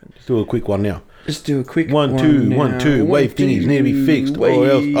Do a quick one now. Just do a quick 1, 2, 1, 2. Wave thingies need to be fixed, or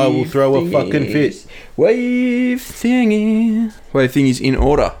else I will throw a fucking fit. Wave thingies. Wave thingies in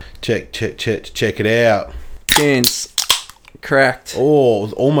order. Check it out. Dance. Cracked. Oh, it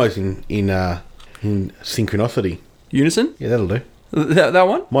was almost in synchronicity. Unison? Yeah, that'll do. That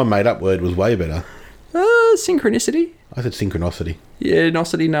one? My made up word was way better. Synchronicity? I said synchronicity. Yeah,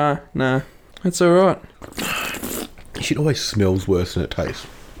 nosity, nah. That's alright. Shit always smells worse than it tastes.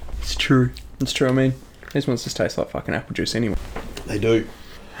 It's true. I mean, these ones just taste like fucking apple juice anyway. They do.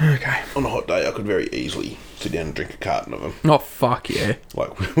 Okay. On a hot day, I could very easily sit down and drink a carton of them. Oh, fuck yeah.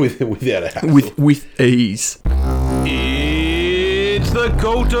 Like, without a hassle. With ease. It's the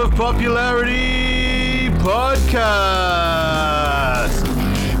Cult of Popularity Podcast.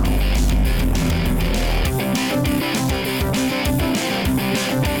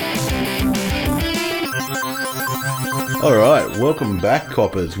 Alright, welcome back,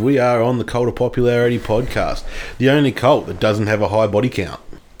 coppers. We are on the Cult of Popularity Podcast, the only cult that doesn't have a high body count.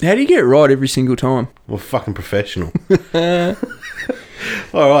 How do you get it right every single time? We're fucking professional.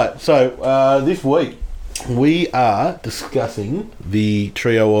 Alright, so this week we are discussing the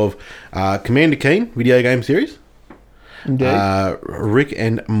trio of Commander Keen video game series, Indeed. Rick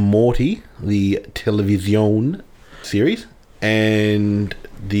and Morty, the television series, and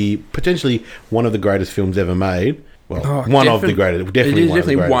the potentially one of the greatest films ever made. Well, one of the greatest.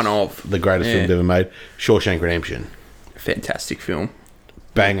 Definitely one of the greatest films ever made. Shawshank Redemption. Fantastic film.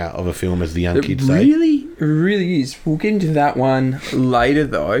 Banger of a film, as the young kids say. It really is. We'll get into that one later,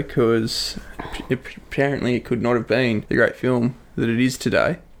 though, because apparently it could not have been the great film that it is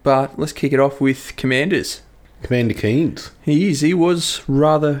today. But let's kick it off with Commanders. Commander Keens. He was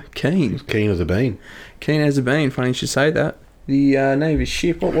rather keen. Keen as a bean. Keen as a bean. Funny you should say that. The name of his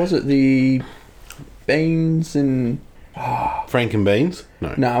ship, what was it? The Beans and... Franken Beans?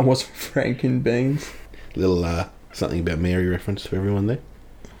 No. No, it wasn't Franken Beans. Little something about Mary reference for everyone there.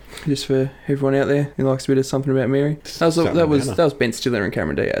 Just for everyone out there who likes a bit of something about Mary. That was Ben Stiller and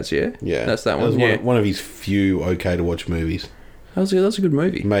Cameron Diaz, yeah? Yeah. That's that one. Was one of his few okay to watch movies. That was a good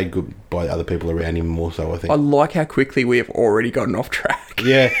movie. Made good by other people around him more so, I think. I like how quickly we have already gotten off track.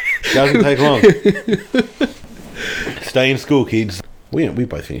 Yeah, doesn't take long. Stay in school, kids. We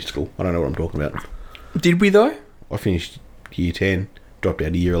both finished school. I don't know what I'm talking about. Did we, though? I finished year 10, dropped out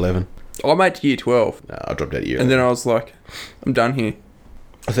of year 11. I made it to year 12. No, I dropped out of year 11. And then I was like, I'm done here.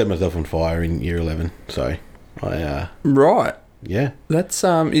 I set myself on fire in year 11, so I... Right. Yeah. That's,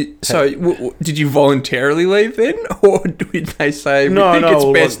 did you voluntarily leave then? Or did they say, no, it's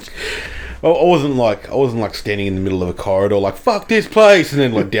best... I wasn't like standing in the middle of a corridor like, fuck this place, and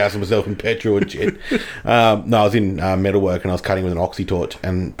then like dousing myself in petrol and shit. No, I was in metalwork and I was cutting with an oxy torch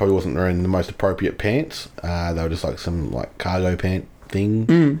and probably wasn't wearing the most appropriate pants. They were just like some like cargo pant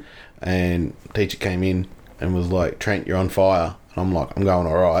thing. And the teacher came in and was like, Trent, you're on fire. And I'm like, I'm going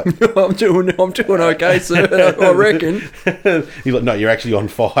all right. I'm doing okay, sir, I reckon. He's like, no, you're actually on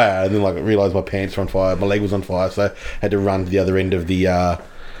fire. And then like I realised my pants were on fire, my leg was on fire, so I had to run to the other end of the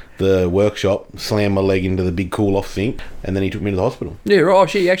workshop, slam my leg into the big cool-off sink, and then he took me to the hospital. Yeah, right. Oh,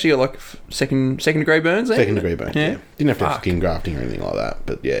 shit, you actually got like second degree burns there? Second degree burns, yeah. Didn't have to have skin grafting or anything like that,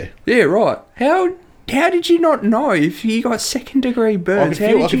 but yeah. Yeah, right. How did you not know if you got second degree burns?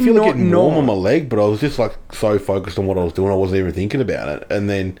 I could feel it getting warm on my leg, but I was just like so focused on what I was doing, I wasn't even thinking about it. And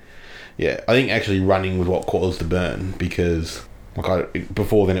then, yeah, I think actually running was what caused the burn, because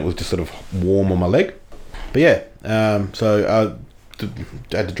before then it was just sort of warm on my leg. But yeah, so I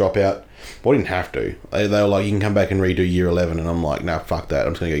had to drop out. Well, I didn't have to. They were like, you can come back and redo year 11, and I'm like, nah, fuck that,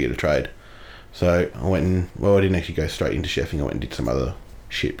 I'm just going to go get a trade. So I went and, I didn't actually go straight into chefing, I went and did some other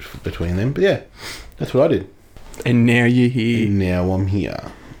shit between them, but yeah, that's what I did. And now you're here. And now I'm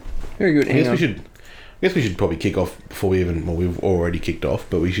here. Very good. I guess we should probably kick off before we've already kicked off,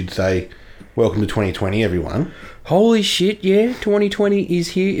 but we should say, welcome to 2020, everyone. Holy shit, yeah, 2020 is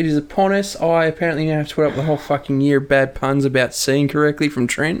here. It is upon us. I apparently now have to put up the whole fucking year of bad puns about seeing correctly from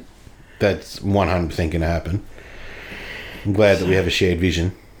Trent. That's 100% going to happen. I'm glad that we have a shared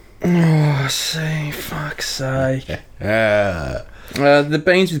vision. Oh, see, fuck's sake. The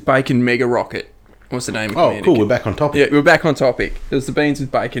Beans with Bacon Mega Rocket. What's the name of it? Oh, cool, we're back on topic. Yeah, we're back on topic. It was the Beans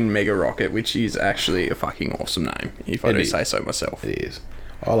with Bacon Mega Rocket, which is actually a fucking awesome name, if I do say so myself. It is.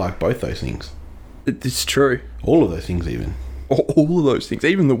 I like both those things. It's true. All of those things, even. All of those things,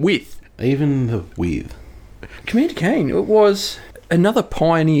 even the width. Even the width. Commander Keen, it was another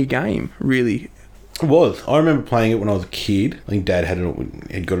pioneer game, really. It was. I remember playing it when I was a kid. I think Dad had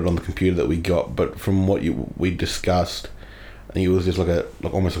got it on the computer that we got, but from what we discussed, I think it was just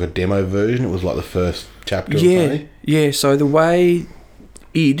almost like a demo version. It was like the first chapter. Yeah. So the way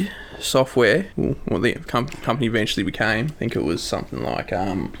id Software, what the company eventually became. I think it was something like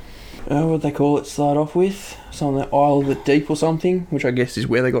what they call it start off with, something like Isle of the Deep or something, which I guess is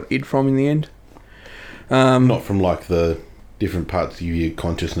where they got id from in the end. Not from like the different parts of your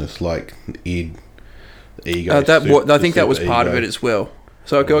consciousness, like id, the ego. I think that was part of it as well.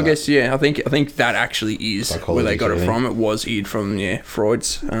 So I guess I think that actually is psychology, where they got it from. It was id from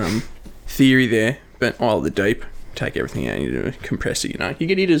Freud's theory there. But Isle of the Deep, take everything out and you compress it. You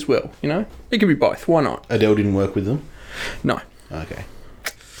get id as well. It can be both. Why not? Adele didn't work with them. No. Okay.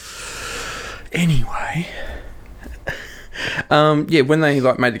 Anyway, when they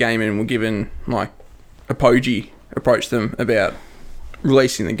made the game and were given Apogee approached them about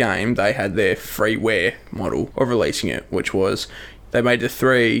releasing the game, they had their freeware model of releasing it, which was they made the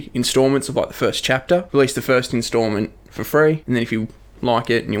 3 installments of the first chapter, released the first installment for free, and then if you like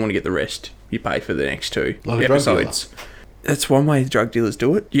it and you want to get the rest, you pay for the next 2 episodes. That's one way drug dealers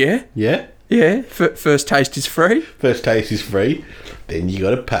do it. Yeah. Yeah. Yeah. First taste is free. First taste is free. Then you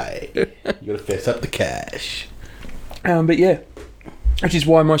got to pay. You got to fess up the cash. But yeah, which is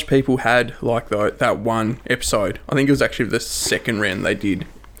why most people had that one episode. I think it was actually the second round they did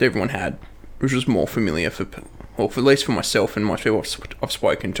that everyone had, which was more familiar for at least for myself and most people I've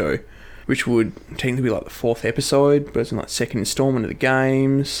spoken to, which would technically be the 4th episode, but it's in second installment of the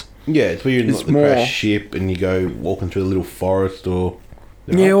games. Yeah, it's where you're in the crash ship and you go walking through the little forest or...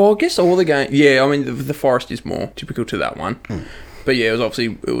 Yeah, well, I guess all the games... Yeah, I mean, the forest is more typical to that one. But yeah,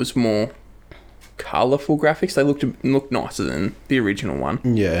 it was more colourful graphics. They looked nicer than the original one.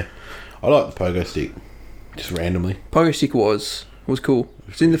 Yeah. I like the pogo stick. Just randomly. Pogo stick was cool.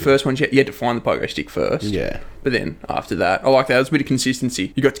 It's in the first one, you had to find the pogo stick first. Yeah. But then, after that, I like that. There was a bit of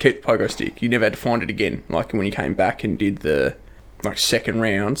consistency. You got to keep the pogo stick. You never had to find it again. Like when you came back and did the second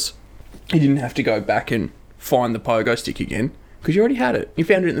rounds, you didn't have to go back and find the pogo stick again because you already had it. You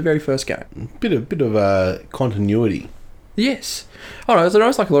found it in the very first game. Bit of continuity. Yes. I don't know. I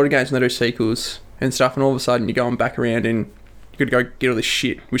always like a lot of games when they do sequels and stuff, and all of a sudden you're going back around and you got to go get all this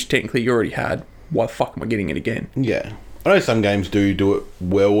shit, which technically you already had. Why the fuck am I getting it again? Yeah. I know some games do it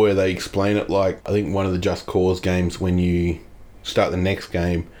well where they explain it. I think one of the Just Cause games, when you start the next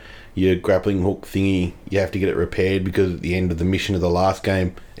game, your grappling hook thingy, you have to get it repaired because at the end of the mission of the last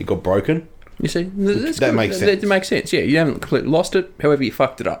game, it got broken. You see? That makes sense. That makes sense, yeah. You haven't completely lost it, however you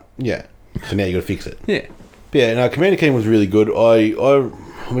fucked it up. Yeah. So now you got to fix it. Yeah. But yeah, no, Commander Keen was really good. I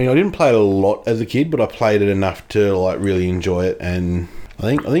mean, I didn't play it a lot as a kid, but I played it enough to really enjoy it. And I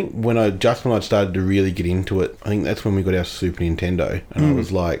think when I started to really get into it, I think that's when we got our Super Nintendo, and I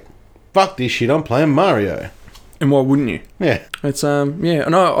was like, "Fuck this shit! I'm playing Mario." And why wouldn't you? Yeah. It's yeah.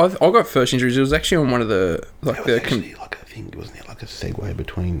 No, I got first injuries. It was actually on one of the actually I think wasn't there a segue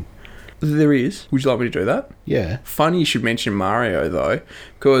between. There is. Would you like me to do that? Yeah. Funny you should mention Mario though,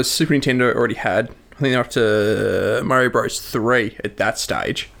 because Super Nintendo already had. I think they're up to Mario Bros 3 at that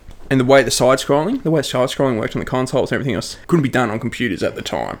stage. And the way side-scrolling worked on the consoles and everything else couldn't be done on computers at the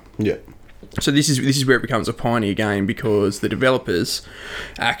time. Yeah. So this is where it becomes a pioneer game, because the developers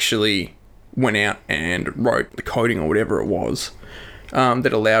actually went out and wrote the coding or whatever it was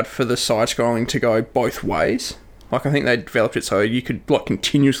that allowed for the side-scrolling to go both ways. I think they developed it so you could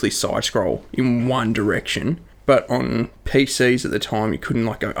continuously side-scroll in one direction. But on PCs at the time, you couldn't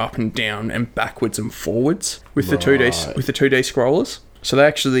go up and down and backwards and forwards with the 2D scrollers. So they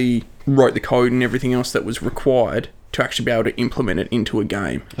actually wrote the code and everything else that was required to actually be able to implement it into a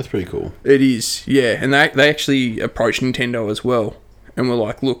game. That's pretty cool. It is, yeah. And they actually approached Nintendo as well and were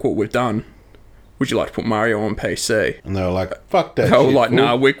like, "Look what we've done. Would you like to put Mario on PC?" And they were like, "Fuck that." They were like,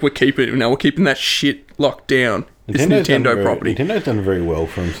 "Nah, we're keeping that shit locked down. It's Nintendo property." Nintendo's done very well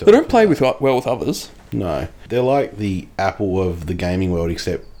for themselves. They don't play well with others. No. They're like the Apple of the gaming world,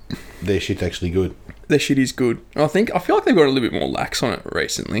 except their shit's actually good. Their shit is good. I feel like they've got a little bit more lax on it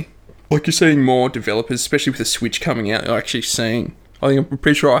recently. You're seeing more developers, especially with the Switch coming out, you're actually seeing... I'm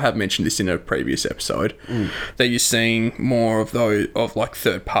pretty sure I have mentioned this in a previous episode, that you're seeing more of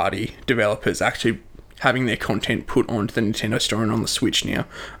third-party developers actually having their content put onto the Nintendo Store and on the Switch now.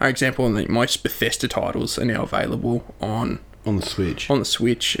 For example, most Bethesda titles are now available on the Switch. On the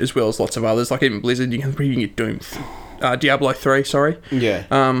Switch, as well as lots of others. Like even Blizzard, you can get Doom... Diablo 3, sorry. Yeah.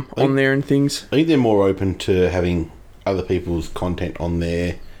 On there and things. I think they're more open to having other people's content on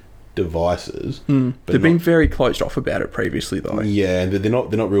their devices. They've been very closed off about it previously, though. Yeah, they're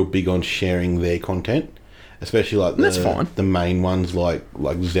not real big on sharing their content, especially that's fine. The main ones like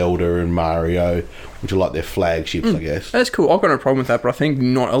Zelda and Mario, which are like their flagships, I guess. That's cool. I've got no problem with that, but I think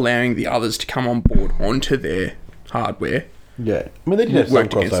not allowing the others to come on board onto their hardware. Yeah, I mean they did have some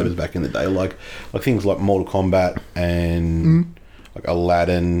crossovers back in the day, like things like Mortal Kombat and like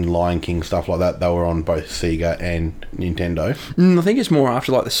Aladdin, Lion King, stuff like that. They were on both Sega and Nintendo. I think it's more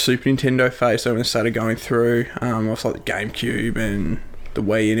after like the Super Nintendo phase, so when it started going through, also like the GameCube and the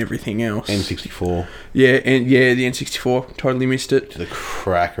Wii and everything else. N64. Yeah, and yeah, the N64, totally missed it. The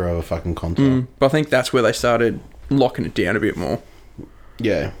cracker of a fucking console. But I think that's where they started locking it down a bit more.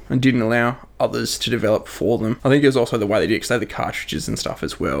 Yeah. And didn't allow others to develop for them. I think it was also the way they did, because they had the cartridges and stuff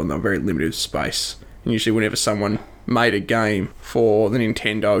as well, and they were very limited space. And usually whenever someone made a game for the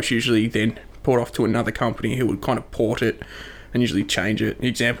Nintendo, it's usually then put off to another company who would kind of port it and usually change it. An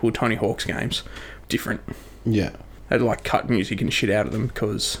example, Tony Hawk's games. Different. Yeah. They had to like cut music and shit out of them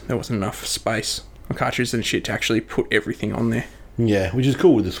because there wasn't enough space on cartridges and shit to actually put everything on there. Yeah, which is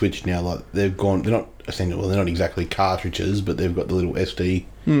cool with the Switch now. Like they're not exactly cartridges, but they've got the little SD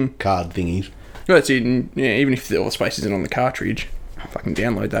card thingies. Well, that's it. And, yeah, even if all the space isn't on the cartridge, fucking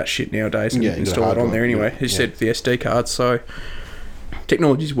download that shit nowadays and install it on there anyway. As you said, the SD card. So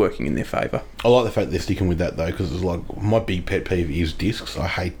technology's working in their favour. I like the fact they're sticking with that though, because it's like my big pet peeve is discs. I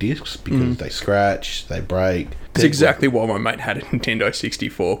hate discs because they scratch, they break. It's exactly why my mate had a Nintendo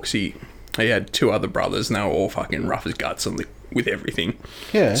 64, because he had two other brothers and they were all fucking rough as guts with everything.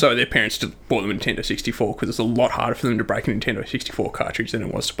 Yeah. So their parents bought them a Nintendo 64 because it's a lot harder for them to break a Nintendo 64 cartridge than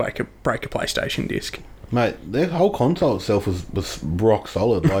it was to break a PlayStation disc. Mate, their whole console itself was rock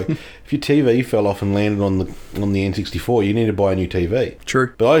solid. Like, if your TV fell off and landed on the N64, you need to buy a new TV.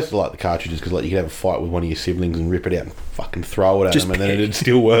 True. But I used to like the cartridges because like you could have a fight with one of your siblings and rip it out and fucking throw it at Just them, and then it'd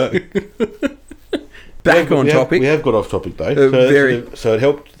still work. Back on topic. We have got off topic though. So it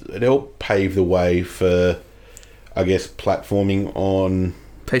helped pave the way for, I guess, platforming on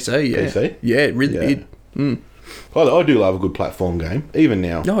PC. Yeah. PC. Yeah, it really did. I do love a good platform game, even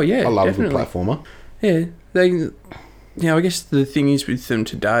now. Oh yeah, I love definitely. a good platformer. Yeah, I guess the thing is with them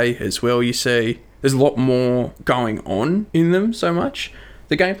today as well, you see there's a lot more going on in them so much.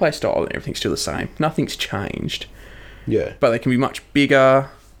 The gameplay style and everything's still the same. Nothing's changed. Yeah. But they can be much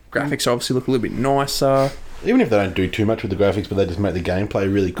bigger. Graphics obviously look a little bit nicer. Even if they don't do too much with the graphics, but they just make the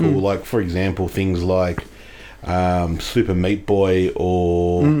gameplay really cool. Like, for example, things like Super Meat Boy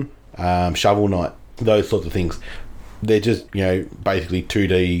or Shovel Knight. Those sorts of things. They're just, basically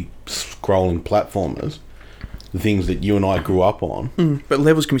 2D scrolling platformers. The things that you and I grew up on. But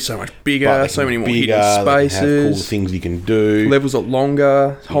levels can be so much bigger, so many more hidden They spaces. have cool things you can do. Levels are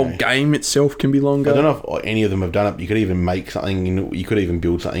longer. The whole game itself can be longer. I don't know if any of them have done it. You could even make something, you could even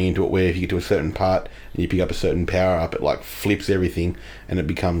build something into it where if you get to a certain part and you pick up a certain power up, it like flips everything and it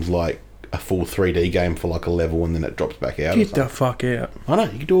becomes like a full 3D game for like a level, and then it drops back out. Get the fuck out. I know,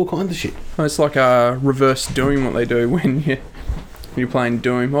 you can do all kinds of shit. It's like a reverse Doom, what they do when you're playing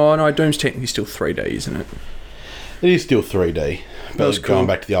Doom. Oh no, Doom's technically still 3D, isn't it? It is still 3D. But was going cool.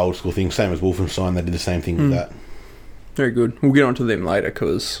 back to the old school thing, same as Wolfenstein, they did the same thing with that. Very good. We'll get onto them later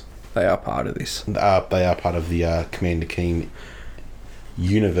because they are part of this. They are part of the Commander Keen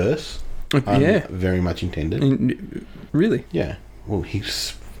universe. Yeah. Very much intended. Really? Yeah. Well,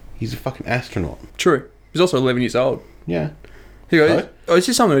 he's a fucking astronaut. True. He's also 11 years old. Yeah. Here you go. Oh, it's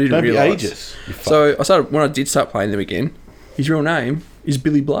just something I didn't Don't be realise. ageist. You So when I did start playing them again, his real name is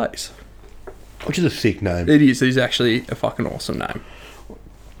Billy Blaze. Which is a sick name. It is. It is actually a fucking awesome name.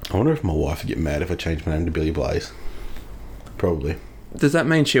 I wonder if my wife would get mad if I changed my name to Billy Blaze. Probably. Does that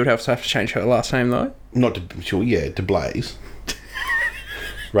mean she would have to change her last name though? Not to... Sure, yeah, to Blaze.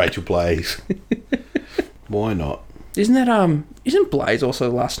 Rachel Blaze. Why not? Isn't Blaze also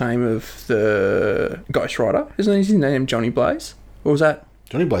the last name of the Ghost Rider? Isn't his name Johnny Blaze? Or was that...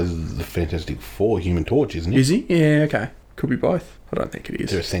 Johnny Blaze is the Fantastic Four Human Torch, isn't he? Is he? Yeah, okay. Could be both. I don't think it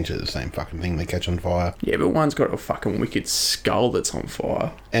is. They're essentially the same fucking thing. They catch on fire. Yeah, but one's got a fucking wicked skull that's on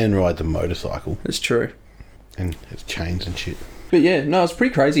fire. And rides a motorcycle. It's true. And has chains and shit. But yeah, no, it's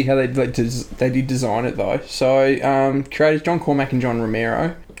pretty crazy how they did design it though. So, creators John Cormack and John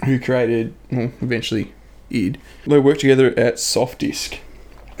Romero, who created, well, eventually id, they worked together at Softdisk.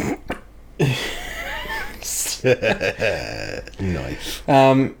 Nice.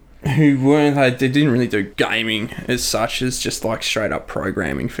 They didn't really do gaming as such as just like straight up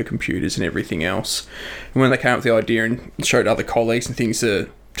programming for computers and everything else. And when they came up with the idea and showed other colleagues and things, the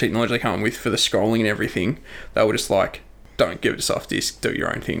technology they come up with for the scrolling and everything, they were just like, don't give it to Softdisk, do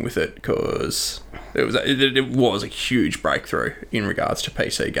your own thing with it, because it was a huge breakthrough in regards to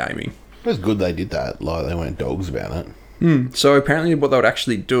PC gaming. It was good they did that. Like, they weren't dogs about it. So apparently what they would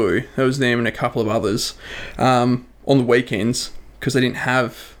actually do, there was them and a couple of others, on the weekends, because they didn't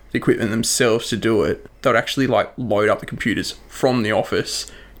have the equipment themselves to do it, they would actually like load up the computers from the office,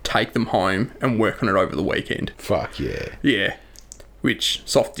 take them home and work on it over the weekend. Fuck yeah. Yeah. Which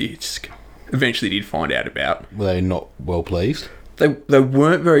Softdisk eventually did find out about. Were they not well pleased? they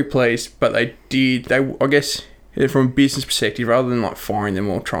weren't very pleased, but they did. I guess from a business perspective, rather than like firing them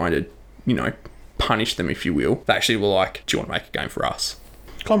or trying to, punish them, if you will, they actually were like, "Do you want to make a game for us?"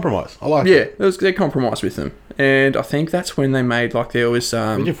 Compromise. I like it. Yeah, they compromised with them, and I think that's when they made like there was.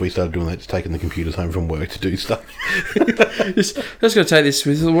 Imagine if we started doing that, just taking the computers home from work to do stuff. I was going to take this.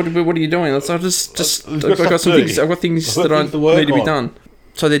 What are you doing? I've got some things. I've got things that I need to be done.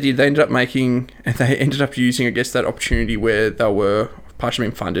 So they did. They ended up using, I guess, that opportunity where they were partially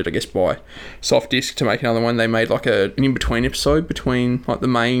being funded, I guess, by Softdisk to make another one. They made like an in-between episode between like the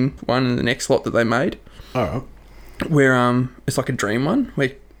main one and the next lot that they made. Oh. Where it's like a dream one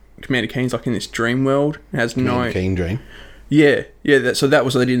where Commander Keen's like in this dream world. It has Commander Keen dream. Yeah. So that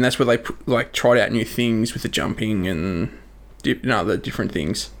was what they did, and that's where they like tried out new things with the jumping and other different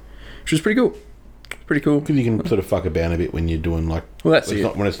things, which was pretty cool. Pretty cool. Because you can sort of fuck about a bit when you're doing like... Well, that's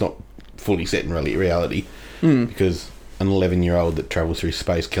it. When it's not fully set in reality. Because an 11-year-old that travels through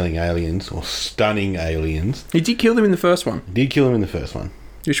space killing aliens, or stunning aliens... He did kill them in the first one. Did kill them in the first one.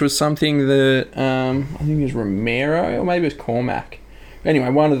 Which was something that, I think it was Romero, or maybe it was Cormac. Anyway,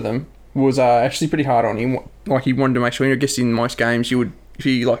 one of them was actually pretty hard on him. Like, he wanted to make sure, I guess in most games, if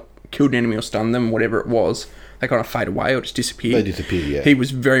you like killed an enemy or stunned them, whatever it was, they kind of fade away or just disappear. They disappear, yeah. He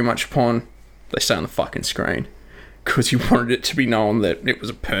was very much upon... They stay on the fucking screen because he wanted it to be known that it was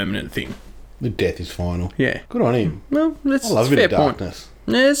a permanent thing. The death is final. Yeah. Good on him. Well, that's I love a bit of darkness.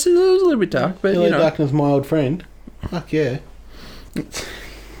 Point. Yeah, it was a little bit dark, but darkness, my old friend. Fuck yeah.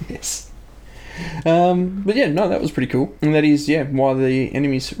 Yes. But yeah, no, that was pretty cool. And that is, why the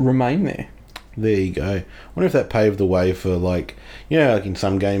enemies remain there. There you go. I wonder if that paved the way for like in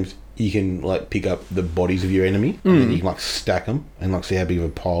some games... You can like pick up the bodies of your enemy and then you can like stack them and like see how big of a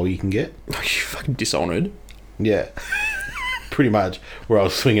pile you can get. Oh, you fucking Dishonored. Yeah. Pretty much where I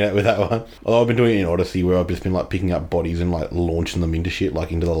was swinging out with that one. Although I've been doing it in Odyssey where I've just been like picking up bodies and like launching them into shit,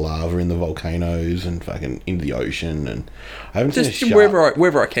 like into the lava in the volcanoes and fucking into the ocean. And I haven't seen a shark.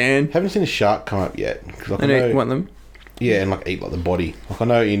 Wherever I can. Haven't seen a shark come up yet. Like, and want them? Yeah, and like eat like the body. Like I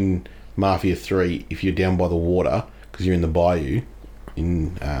know in Mafia 3, if you're down by the water because you're in the bayou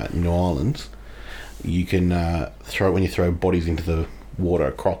in New Orleans, you can when you throw bodies into the water,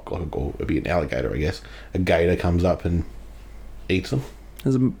 a croc, or it'd be an alligator, I guess, a gator comes up and eats them.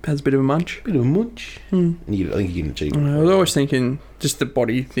 Has a bit of a munch. And I think you can achieve it. I was always thinking just the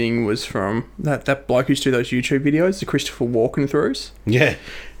body thing was from that bloke who used to do those YouTube videos, the Christopher Walken throughs. Yeah.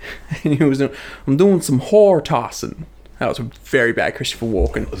 And he was I'm doing some horror tossing. That was a very bad Christopher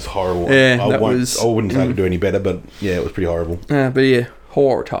Walken. It was horrible. Yeah, I wouldn't say I could do any better, but yeah, it was pretty horrible. But yeah,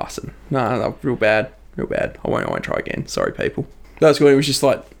 horror tossing. No, real bad. I won't try again. Sorry, people. That's good. It was just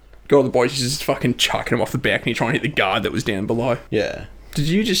like, got all the boys just fucking chucking him off the balcony trying to hit the guard that was down below. Yeah. Did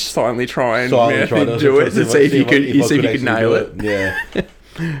you just silently try and do it to see if you could nail it? Yeah.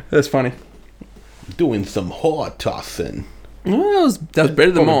 That's funny. Doing some horror tossing. Well, that was better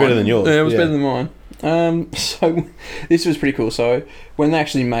than mine. Better than yours. Yeah, it was better than mine. So this was pretty cool. So when they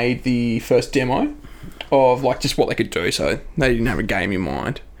actually made the first demo of like just what they could do, so they didn't have a game in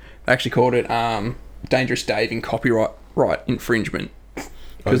mind. They actually called it Dangerous Dave in copyright infringement,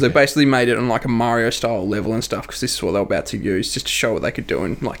 because they basically made it on like a Mario style level and stuff, because this is what they were about to use just to show what they could do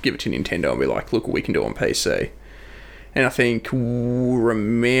and like give it to Nintendo and be like, look what we can do on PC. And I think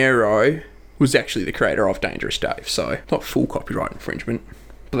Romero was actually the creator of Dangerous Dave, so not full copyright infringement.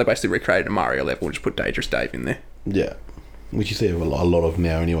 But they basically recreated a Mario level and just put Dangerous Dave in there. Yeah. Which you see a lot of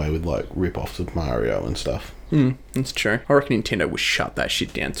now anyway, with like rip-offs of Mario and stuff. That's true. I reckon Nintendo will shut that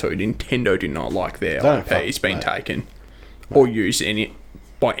shit down too. Nintendo do not like their IPs being taken or used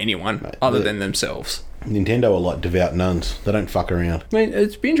by anyone other than themselves. Nintendo are like devout nuns. They don't fuck around. I mean,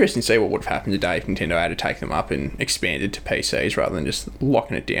 it'd be interesting to see what would have happened today if Nintendo had to take them up and expanded to PCs rather than just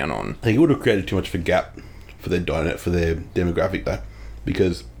locking it down on... I think it would have created too much of a gap for their demographic though.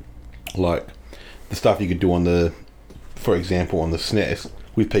 Because, like, the stuff you could do for example, on the SNES,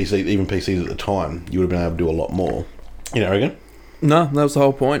 with PCs, even PCs at the time, you would have been able to do a lot more. You know, Regan? No, that was the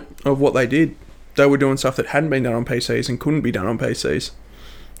whole point of what they did. They were doing stuff that hadn't been done on PCs and couldn't be done on PCs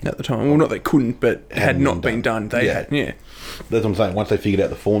at the time. Well, not they couldn't, but had not been done. They had. That's what I'm saying. Once they figured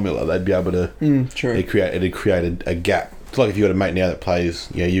out the formula, they'd be able to... True. It created a gap. It's like if you got a mate now that plays...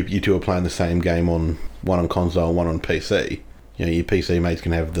 You two are playing the same game on one on console and one on PC. Your PC mate's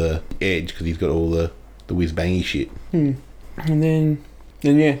can have the edge because he's got all the whiz-bangy shit. And then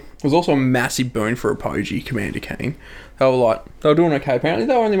it was also a massive boon for Apogee, Commander Keen. They were doing okay. Apparently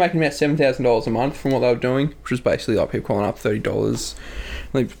they were only making about $7,000 a month from what they were doing, which was basically like people calling up $30.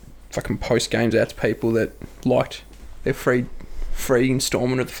 They fucking post games out to people that liked their free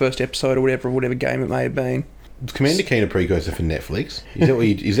installment of the first episode or whatever game it may have been. Is Commander Keen a precursor for Netflix? Is that what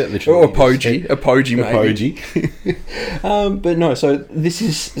you, is that literally Or Apogee, maybe. Apogee. But no, so this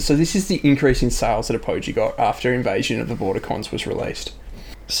is the increase in sales that Apogee got after Invasion of the Bordercons was released.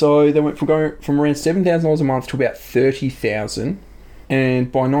 So they went from around $7,000 a month to about $30,000,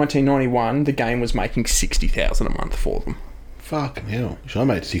 and by 1991 the game was making $60,000 a month for them. Fucking hell! So I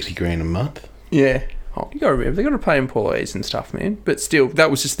made $60,000 a month. Yeah, you got to remember they got to pay employees and stuff, man. But still, that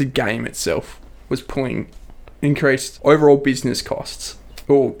was just the game itself was pulling increased overall business costs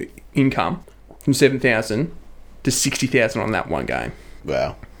or income from 7,000 to 60,000 on that one game.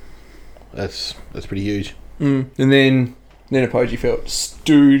 Wow, that's pretty huge. And then Apogee felt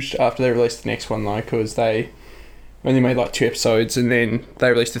stooged after they released the next one though, because they only made like 2 episodes, and then they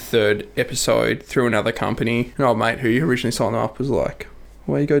released a 3rd episode through another company. An old mate who originally signed them up was like,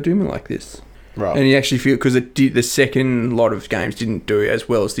 "Why you go do me like this?" Right. And he actually feels, because the second lot of games didn't do as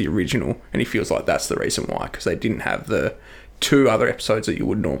well as the original, and he feels like that's the reason why, because they didn't have the 2 other episodes that you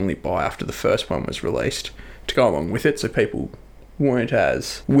would normally buy after the first one was released to go along with it, so people weren't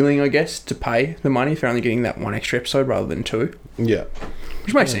as willing, I guess, to pay the money if they're only getting that 1 extra episode rather than 2. Yeah.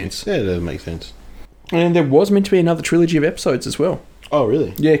 Which makes sense. Yeah, it does make sense. And there was meant to be another trilogy of episodes as well. Oh,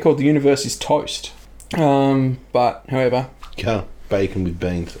 really? Yeah, called The Universe is Toast. But, however... Yeah, bacon with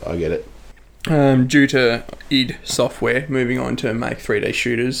beans. I get it. Due to id Software moving on to make 3D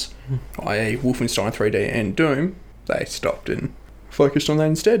shooters, i.e. Wolfenstein 3D and Doom, they stopped and focused on that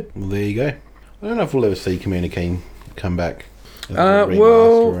instead. Well, there you go. I don't know if we'll ever see Commander Keen come back as a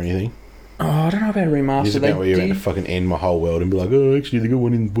remaster or anything. Oh, I don't know about a remaster. Is it about where you're going to fucking end my whole world and be like, oh, actually, they got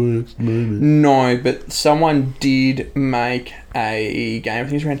one in the works. No, but someone did make a game, I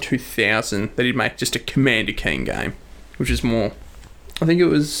think it was around 2000, they did make just a Commander Keen game, which is more... I think it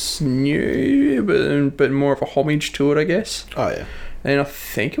was new, but more of a homage to it, I guess. Oh, yeah. And I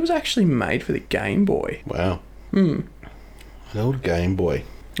think it was actually made for the Game Boy. Wow. An old Game Boy.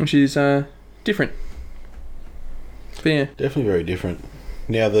 Which is different. But yeah. Definitely very different.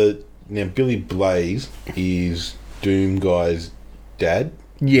 Now, Billy Blaze is Doom Guy's dad.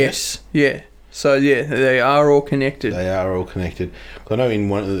 Yes. Yeah. So yeah, they are all connected. They are all connected. I know in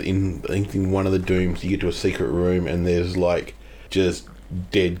one of the Dooms, you get to a secret room and there's like just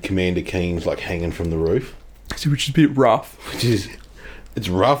dead Commander Keens like hanging from the roof, which is a bit rough. It's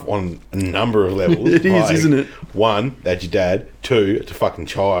rough on a number of levels. It is, isn't it? 1, that's your dad. 2, it's a fucking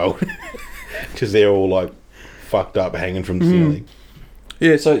child, because they're all like fucked up, hanging from the ceiling.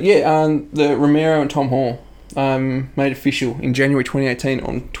 Yeah. So yeah, the Romero and Tom Hall made official in January 2018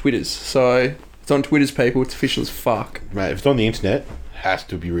 on Twitters. So it's on Twitters, people. It's official as fuck. Mate, if it's on the internet, has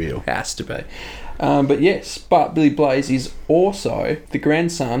to be real. Has to be. But yes, Billy Blaze is also the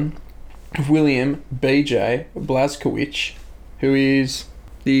grandson of William B.J. Blazkowicz, who is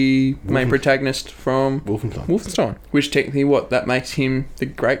the main protagonist from Wolfenstein. Which technically, that makes him the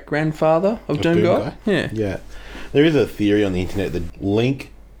great-grandfather of Doom Guy? Yeah. There is a theory on the internet that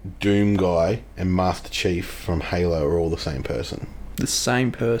Link, Doom Guy, and Master Chief from Halo are all the same person. The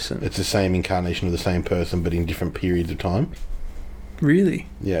same person? It's the same incarnation of the same person, but in different periods of time. Really?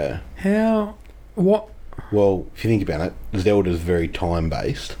 Yeah. How... What? Well, if you think about it, Zelda's very time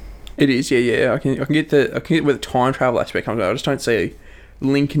based. It is, yeah. I can get where the time travel aspect comes out. I just don't see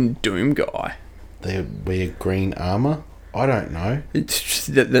Link and Doom Guy. They wear green armor. I don't know. It's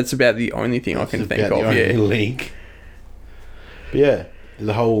just, that's about the only thing I can think of. Yeah, Link. But yeah,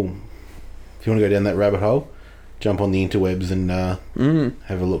 the whole. If you want to go down that rabbit hole, jump on the interwebs and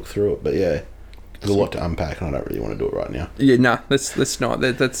have a look through it. But yeah, there's a lot to unpack, and I don't really want to do it right now. Yeah, nah, let's not.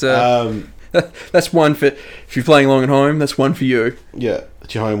 That's one for, if you're playing along at home, that's one for you. Yeah,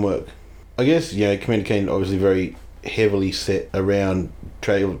 it's your homework. I guess, Commander Keen obviously very heavily set around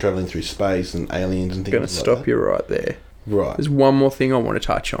travelling through space and aliens and things like that. I'm going to stop you right there. Right. There's one more thing I want to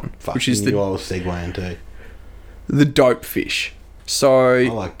touch on. Which is I was segueing too. The dope fish. So... I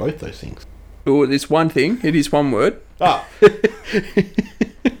like both those things. Oh, it's one thing. It is one word. Ah!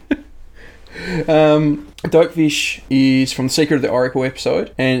 Dopefish is from the Secret of the Oracle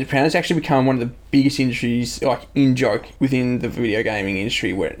episode, and apparently it's actually become one of the biggest industries, like in joke, within the video gaming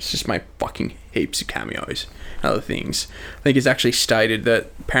industry, where it's just made fucking heaps of cameos and other things. I think it's actually stated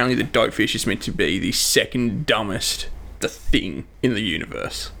that apparently the Dopefish is meant to be the second dumbest thing in the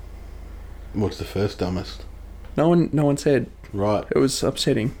universe. What's the first dumbest? No one said. Right. It was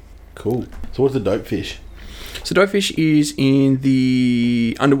upsetting. Cool. So what's the Dopefish? So Dopefish is in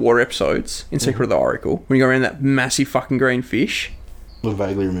the underwater episodes in Secret of the Oracle. When you go around that massive fucking green fish. I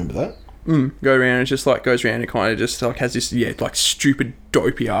vaguely remember that. Go around and just like goes around and kind of just like has this like stupid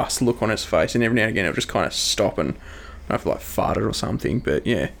dopey ass look on its face, and every now and again it'll just kind of stop and I don't know if it like farted or something, but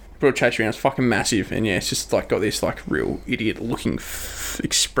yeah. Broad chase around. It's fucking massive, and yeah, it's just like got this like real idiot-looking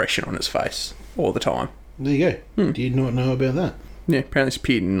expression on its face all the time. There you go. Do you not know about that? Yeah, apparently it's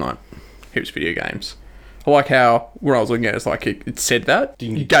appeared in like heaps of video games. I like how when I was looking at it, it's like it said that.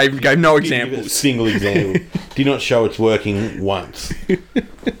 You gave no examples. A single example. Do not show it's working once.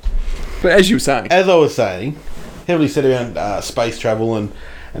 But as you were saying, as I was saying, heavily set around space travel and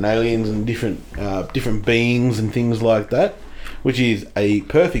aliens and different beings and things like that, which is a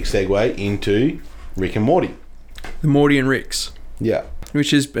perfect segue into Rick and Morty. The Morty and Ricks. Yeah.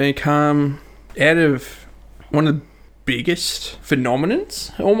 Which has become out of one of the biggest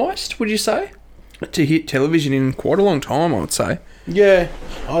phenomenons, almost, would you say? To hit television in quite a long time, I would say. Yeah,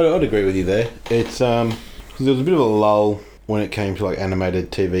 I'd agree with you there. It's there was a bit of a lull when it came to like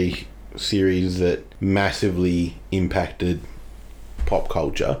animated TV series that massively impacted pop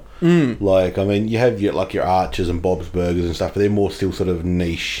culture. Like, I mean, you have your Archers and Bob's Burgers and stuff, but they're more still sort of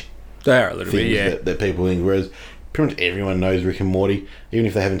niche. They are a little bit, yeah. That people think. Whereas pretty much everyone knows Rick and Morty, even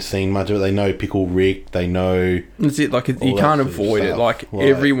if they haven't seen much of it. They know Pickle Rick. They know. That's it. Like, you can't avoid it. Like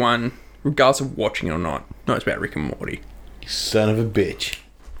everyone, regardless of watching it or not, knows about Rick and Morty. You son of a bitch.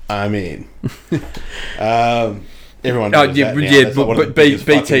 I'm in. Everyone knows that now. Yeah, but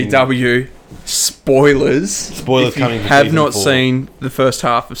BTW, spoilers if coming you for have season not 4. seen the first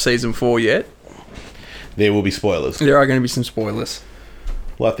half of season 4 yet. There will be spoilers. There are going to be some spoilers.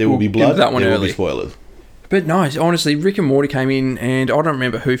 Like there will be blood, that one there early. will be spoilers. But no, honestly, Rick and Morty came in, and I don't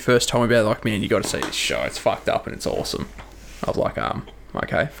remember who first told me about it. Like, man, you got to see this show. It's fucked up and it's awesome. I was like,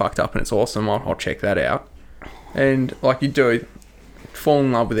 okay, fucked up and it's awesome. I'll check that out. And like you do, fall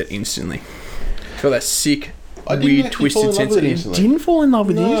in love with it instantly. Feel that sick, weird, twisted sense of it. Didn't fall in love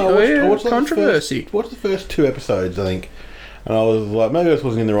with it. I watched Controversy. Watched the first 2 episodes, I think, and I was like, maybe I just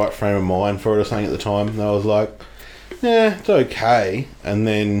wasn't in the right frame of mind for it or something at the time. And I was like, yeah, it's okay. And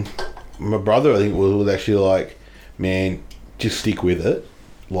then my brother, I think, was actually like, man, just stick with it.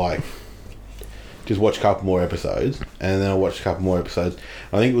 Like, just watch a couple more episodes. And then I watched a couple more episodes.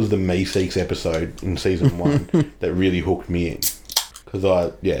 I think it was the Meeseeks episode in season 1 that really hooked me in.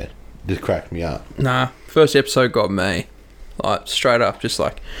 Because just cracked me up. Nah, first episode got me. Like, straight up, just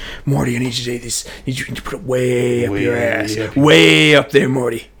like, Morty, I need you to do this. You need to put it way up your ass. Way up there,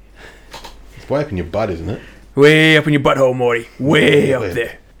 Morty. It's way up in your butt, isn't it? Way up in your butthole, Morty. Way up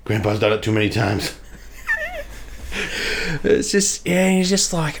there. Grandpa's done it too many times. It's just, he's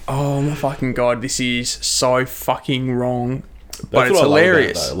just like, oh my fucking god, this is so fucking wrong. But it's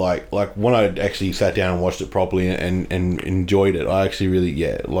hilarious. Though. Like when I actually sat down and watched it properly and enjoyed it, I actually really,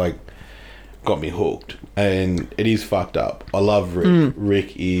 got me hooked. And it is fucked up. I love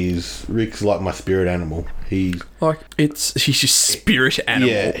Rick. Rick's like my spirit animal. He's your spirit animal.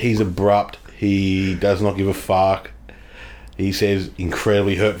 Yeah, he's abrupt. He does not give a fuck. He says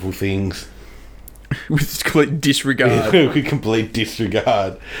incredibly hurtful things. With complete disregard. With complete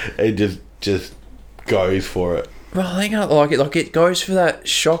disregard. It just goes for it. Well, I think I like it. Like, it goes for that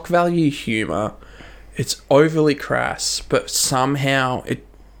shock value humour. It's overly crass, but somehow it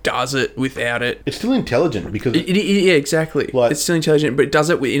does it without it. It's still intelligent because... yeah, exactly. Like, it's still intelligent, but it does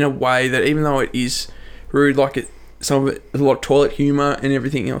it in a way that even though it is rude, like some of it, there's a lot of toilet humour and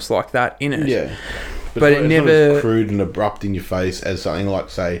everything else like that in it. Yeah. But it never... It's not as crude and abrupt in your face as something like,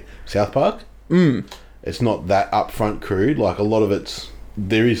 say, South Park. It's not that upfront crude. Like, a lot of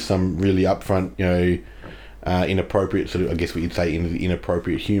there is some really upfront, inappropriate sort of, I guess what you'd say,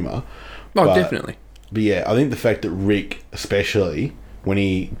 inappropriate humour. Oh, definitely. But yeah, I think the fact that Rick, especially, when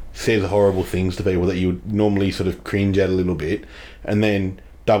he says horrible things to people that you would normally sort of cringe at a little bit, and then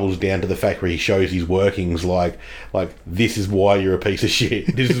doubles down to the fact where he shows his workings, like this is why you're a piece of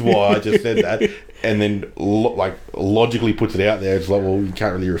shit. This is why I just said that. And then, logically puts it out there. It's like, well, you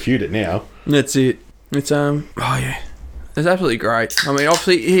can't really refute it now. That's it. It's, oh yeah. It's absolutely great. I mean,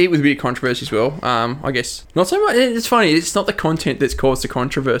 obviously, hit with a bit of controversy as well. I guess not so much. It's funny. It's not the content that's caused the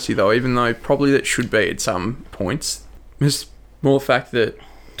controversy, though, even though probably that should be at some points. It's more the fact that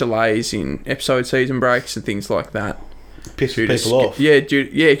delays in episode season breaks and things like that Piss people off. Yeah,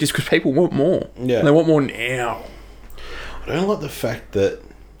 just because people want more. Yeah. They want more now. I don't like the fact that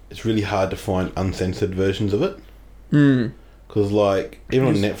it's really hard to find uncensored versions of it. Because, even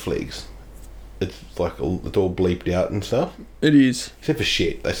on Netflix... It's it's all bleeped out and stuff. It is. Except for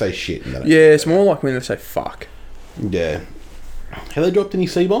shit. They say shit. And it's more like when they say fuck. Yeah. Have they dropped any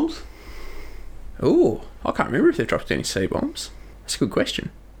C-bombs? Ooh, I can't remember if they dropped any C-bombs. That's a good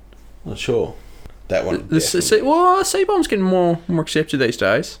question. Not sure. That one. C-bombs getting more accepted these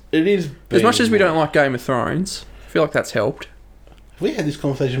days. It is. As much as we don't like Game of Thrones, I feel like that's helped. Have we had this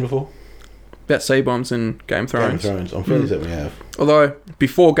conversation before? About C-bombs and Game of Game of Thrones. Thrones. I'm fairly certain we have. Although,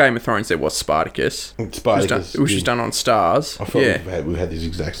 before Game of Thrones, there was Spartacus. Spartacus. Which was done on Stars. I thought we've had this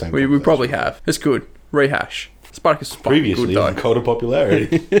exact same We probably have. It's good. Rehash. Spartacus is fucking previously good, on though. Cult of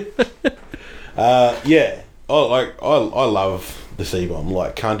Popularity. Yeah. I love the C-bomb.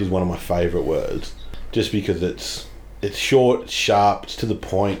 Like, cunt is one of my favourite words. Just because it's short, it's sharp, it's to the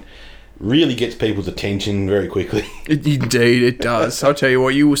point. Really gets people's attention very quickly. Indeed, it does. I'll tell you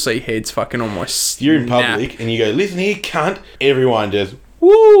what, you will see heads fucking on my You're in public and you go, listen here, cunt. Everyone just,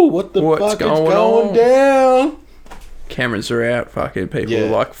 woo, what the fuck is going down? Cameras are out, fucking people Yeah. are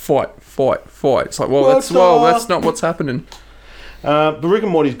like, fight. It's like, that's not what's happening. But Rick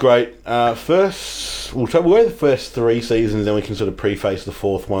and Morty's great. We'll go the first 3 seasons, then we can sort of preface the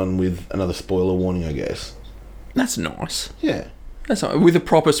 4th one with another spoiler warning, I guess. That's nice. Yeah. That's not, with a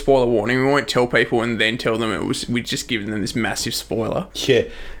proper spoiler warning. We won't tell people and then tell them we've just given them this massive spoiler. Yeah,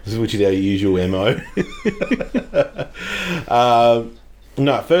 which is our usual MO.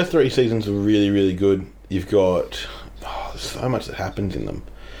 No, first 3 seasons are really, really good. You've got there's so much that happens in them.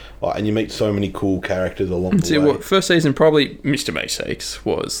 And you meet so many cool characters along the way. First season, probably Mr. Meeseeks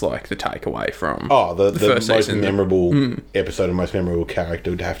was like the takeaway from the first most season. memorable episode and most memorable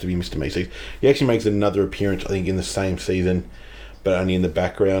character would have to be Mr. Meeseeks. He actually makes another appearance, I think, in the same season, but only in the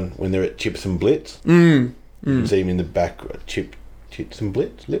background when they're at Chips and Blitz. You can see him in the back, Chips and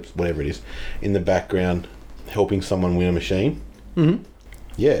Blitz, whatever it is, in the background, helping someone win a machine. Mm-hmm.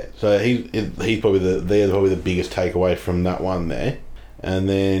 Yeah, so he's probably the biggest takeaway from that one there. And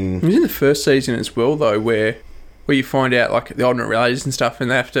then It was in the first season as well, though, where you find out like the alternate realities and stuff, and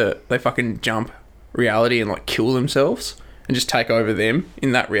they fucking jump reality and like kill themselves and just take over them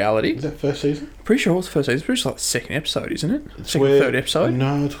in that reality. is that first season? Pretty sure it was the first season. It's pretty sure like the second episode, isn't it? Third episode.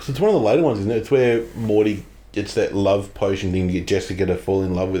 No, it's one of the later ones, isn't it? It's where Morty gets that love potion thing to get Jessica to fall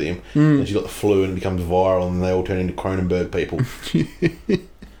in love with him. And she's got the flu and it becomes viral, and they all turn into Cronenberg people.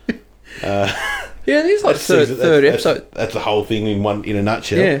 Yeah, there's like third episode. That's the whole thing in a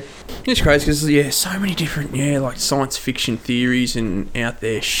nutshell. Yeah, it's crazy because so many different like science fiction theories and out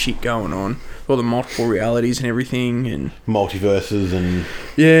there shit going on. All the multiple realities and everything, and Multiverses and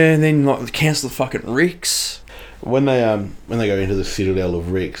and then like the Council of fucking Ricks. When they go into the Citadel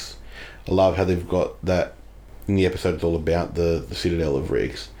of Ricks, I love how they've got that in the episode. It's all about the Citadel of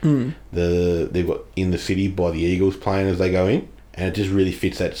Ricks. They've got In the City by the Eagles playing as they go in. And it just really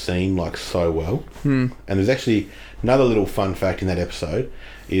fits that scene like so well. And there's actually another little fun fact in that episode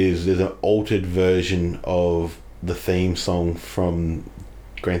is there's an altered version of the theme song from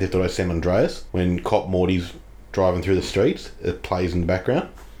Grand Theft Auto San Andreas. When Cop Morty's driving through the streets, it plays in the background.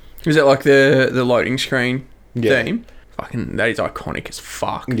 Is that like the loading screen Yeah. theme? Fucking, that is iconic as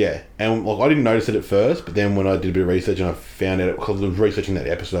fuck. Yeah, and I didn't notice it at first, but then when I did a bit of research and I found out, because I was researching that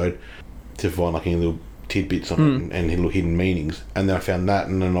episode to find like any little tidbits on it and little hidden meanings, and then I found that,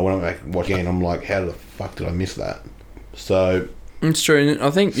 and then I went back and watched again, and I'm like, how the fuck did I miss that? So It's true, and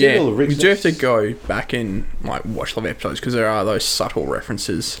I think Citadel of Ricks, we do have to go back and like watch the episodes because there are those subtle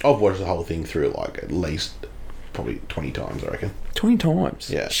references. I've watched the whole thing through like at least probably 20 times, I reckon. 20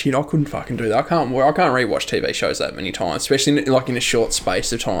 times. Yeah. Shit, I couldn't fucking do that. I can't rewatch TV shows that many times, especially like in a short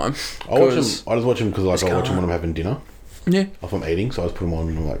space of time. I just watch them because like I watch them when I'm having dinner. Yeah. If I'm eating, so I just put them on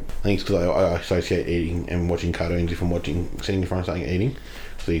and I'm like, I think it's because I associate eating and watching cartoons if I'm sitting in front of something and eating.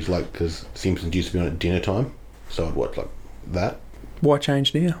 So it's like, because Simpsons used to be on at dinner time, so I'd watch like that. Why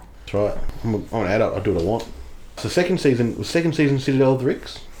change now? That's right. I'm an adult, I do what I want. So second season Citadel of the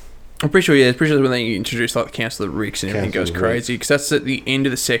Ricks? I'm pretty sure, it's when they introduce like the Council of Ricks and everything Council goes of crazy. Because that's at the end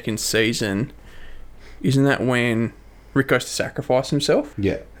of the second season. Isn't that when Rick goes to sacrifice himself?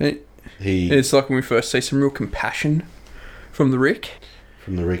 Yeah. And it's like when we first see some real compassion from the Rick.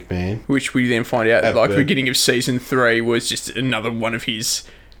 From the Rick man. Which we then find out, like, the beginning of season 3 was just another one of his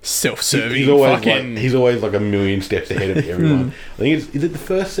self-serving he's always like a million steps ahead of everyone. I think is it the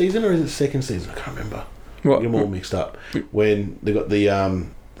first season or is it the second season? I can't remember. What? I get them all mixed up. When they got the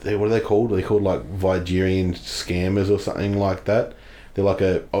what are they called? Are they called like Nigerian scammers or something like that? They're like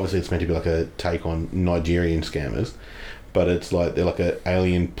obviously it's meant to be like a take on Nigerian scammers, but it's like they're like an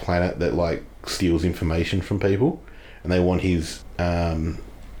alien planet that like steals information from people, and they want his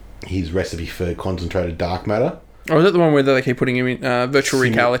recipe for concentrated dark matter. Oh, is that the one where they keep putting him in virtual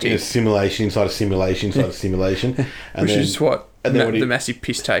reality? In a simulation inside a simulation inside a simulation. And which then, is what? and then The massive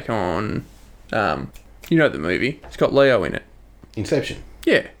piss take on... you know the movie. It's got Leo in it. Inception.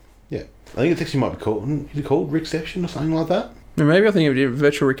 Yeah. Yeah. I think it actually might be called... Is it called Rickception or something like that? And maybe I think of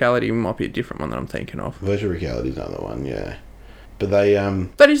virtual reality might be a different one that I'm thinking of. Virtual reality is another one, yeah. But they...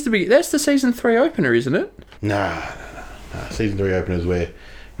 That's the season 3 opener, isn't it? Nah. Season 3 opener is where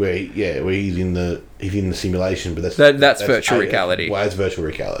where he's in the simulation, but that's virtual reality. Well, that's virtual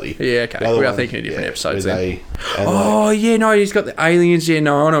reality. Yeah, okay. We are thinking of different episodes then. And he's got the aliens. Yeah,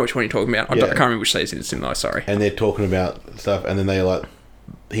 no, I know which one you're talking about. I can't remember which season it's in though. Sorry. And they're talking about stuff, and then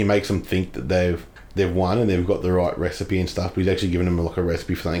he makes them think that they've won and they've got the right recipe and stuff. But he's actually giving them like a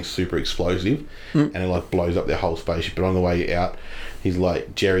recipe for something super explosive, and it like blows up their whole spaceship. But on the way out, he's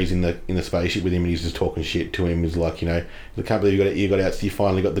like, Jerry's in the spaceship with him, and he's just talking shit to him. He's like, I can't believe you got out. You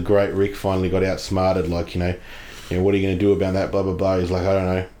finally got the great Rick. Finally got outsmarted. Like, what are you going to do about that? Blah blah blah. He's like, I don't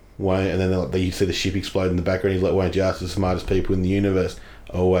know. Why? And then you see the ship explode in the background. He's like, why don't you ask the smartest people in the universe?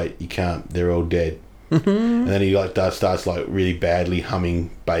 Oh wait, you can't. They're all dead. And then he starts like really badly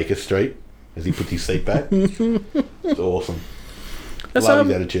humming Baker Street as he puts his seat back. It's awesome. That's Love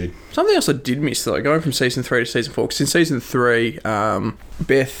his attitude. Something else I did miss though, going from season 3 to season 4. Because in season 3,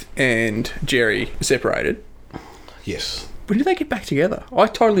 Beth and Jerry separated. Yes. When did they get back together? I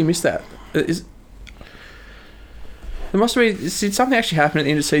totally missed that. There must be. Did something actually happen at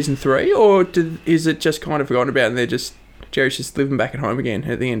the end of season 3, or is it just kind of forgotten about and Jerry's just living back at home again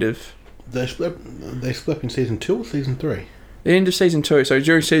at the end of? They split in season 2 or season 3? The end of season 2. So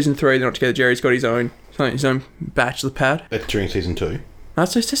during season 3, they're not together. Jerry's got his own bachelor pad. That's during season 2.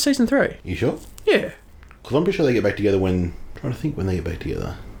 So it's just season 3. You sure? Yeah. Because I'm pretty sure they get back together I'm trying to think when they get back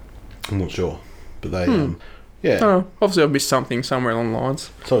together. I'm not sure, but they yeah. Oh, obviously I've missed something somewhere along the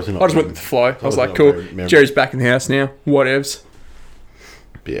lines. It's obviously not I just went with the flow. I was like, cool. Jerry's back in the house now. Whatevs.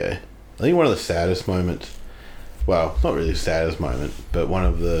 Yeah. I think one of the saddest moments. Well, not really the saddest moment, but one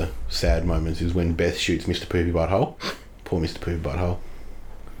of the sad moments is when Beth shoots Mr. Poopy Butthole. Poor Mr. Poopy Butthole.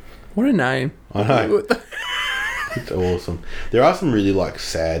 What a name. I know. It's awesome. There are some really like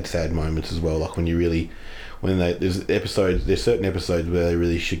sad moments as well. Like there's certain episodes where they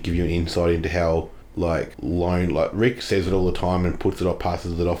really should give you an insight into how like Rick says it all the time and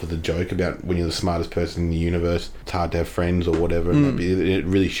passes it off as a joke about when you're the smartest person in the universe, it's hard to have friends or whatever. And it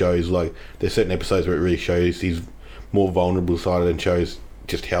really shows like there's certain episodes where it really shows his more vulnerable side and shows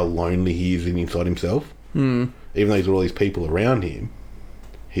just how lonely he is inside himself. Even though he's got all these people around him,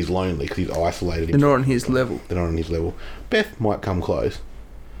 he's lonely because he's isolated. They're not on his level. They're not on his level. Beth might come close.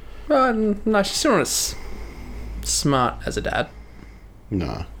 No, she's still not as smart as a dad.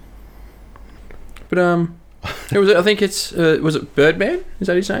 No. But I think it's was it Birdman? Is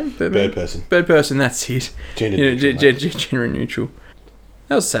that his name? Birdman? Bird person. That's it. Gender neutral. Gender neutral.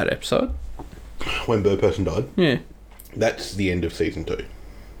 That was a sad episode. When Bird Person died. Yeah. That's the end of season 2.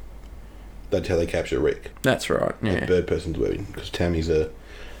 That's how they capture Rick. That's right. Yeah. Like Bird Person's wedding because Tammy's a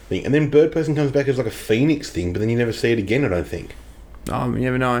thing, and then Bird Person comes back as like a phoenix thing, but then you never see it again. I don't think. Oh, you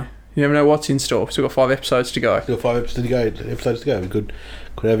never know. You never know what's in store. Still got 5 episodes to go. Still 5 episodes to go. We could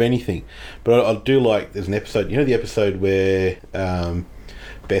have anything. But I do like. There's an episode. You know the episode where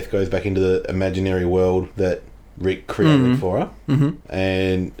Beth goes back into the imaginary world that Rick created for her,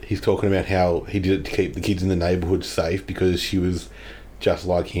 and he's talking about how he did it to keep the kids in the neighbourhood safe because she was just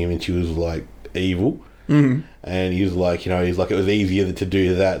like him and she was like evil. And he was like, it was easier to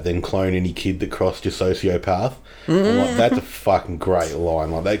do that than clone any kid that crossed your sociopath. I'm like, that's a fucking great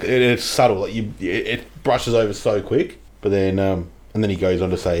line. Like it's subtle. Like it brushes over so quick. But then and then he goes on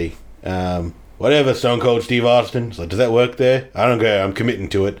to say, whatever, Stone Cold Steve Austin. It's like, does that work there? I don't care. I'm committing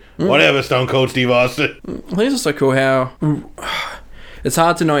to it. Whatever, Stone Cold Steve Austin. I think it's also cool how it's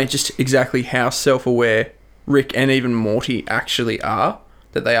hard to know just exactly how self-aware Rick and even Morty actually are,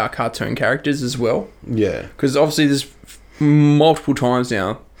 that they are cartoon characters as well. Yeah. Because obviously there's multiple times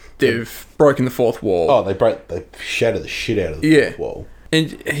now they've broken the fourth wall. Oh, they shatter the shit out of the fourth wall.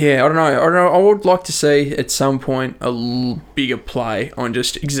 And yeah, I don't know. I would like to see at some point a bigger play on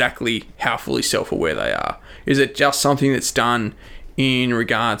just exactly how fully self-aware they are. Is it just something that's done in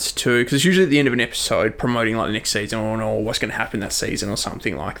regards to, because it's usually at the end of an episode promoting like the next season or what's going to happen that season or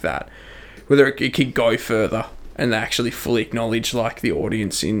something like that, whether it could go further and they actually fully acknowledge like the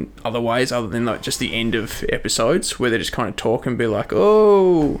audience in other ways other than like just the end of episodes where they just kind of talk and be like,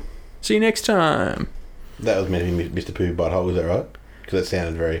 oh, see you next time. That was meant to be Mr. Poopy Butthole, was that right? Because that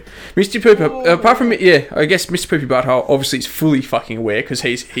sounded very... Mr. Poopy, apart from, I guess Mr. Poopy Butthole obviously is fully fucking aware because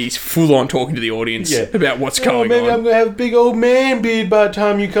he's full on talking to the audience about what's going maybe on. I'm going to have a big old man beard by the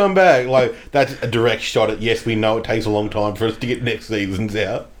time you come back. Like, that's a direct shot at, yes, we know it takes a long time for us to get next seasons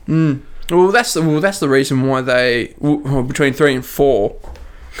out. Well, that's the reason why they, between 3 and 4,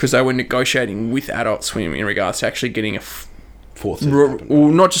 because they were negotiating with Adult Swim in regards to actually getting a fourth season. Well,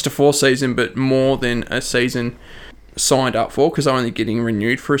 not just a 4th season, but more than a season signed up for, because they're only getting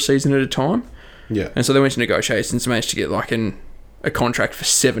renewed for a season at a time. Yeah. And so they went to negotiations and managed to get like a contract for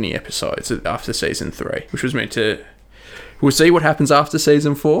 70 episodes after season 3, which was meant to We'll see what happens after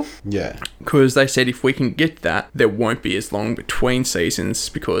season 4. Yeah. Because they said if we can get that, there won't be as long between seasons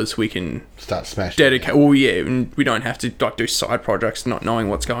because we can Start smashing. dedicate. Well, yeah, and we don't have to like do side projects, not knowing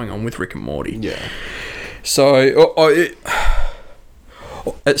what's going on with Rick and Morty. Yeah. So,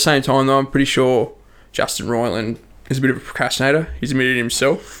 at the same time, though, I'm pretty sure Justin Roiland is a bit of a procrastinator. He's admitted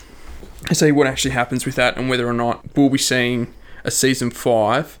himself. See what actually happens with that and whether or not we'll be seeing a season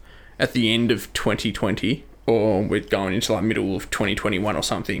 5 at the end of 2020 or we're going into like middle of 2021 or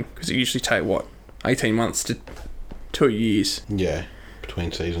something. Because it usually take, 18 months to 2 years. Yeah.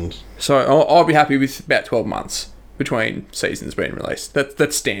 Between seasons. So I'll be happy with about 12 months between seasons being released.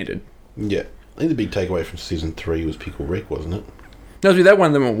 That's standard. Yeah. I think the big takeaway from season 3 was Pickle Rick, wasn't it? No, that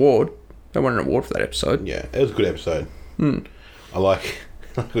won them an award. They won an award for that episode. Yeah, it was a good episode. I like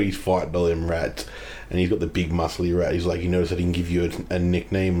when he's fighting all them rats, and he's got the big muscly rat. He's like, you notice that he can give you a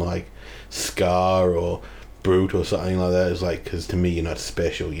nickname like Scar or Brute or something like that. It's like, because to me you're not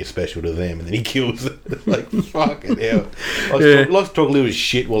special, you're special to them, and then he kills it. It's like, fucking hell. Likes to talk a little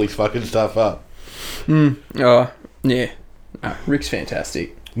shit while he's fucking stuff up. Oh, yeah. Rick's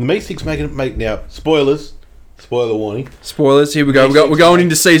fantastic. The Meeseeks make now spoilers. Spoiler warning. Spoilers. Here we go. We're going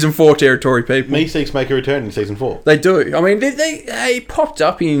into season 4 territory, people. Meeseeks make a return in season 4. They do. I mean, they popped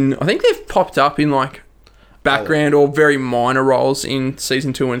up in. I think they've popped up in like background or very minor roles in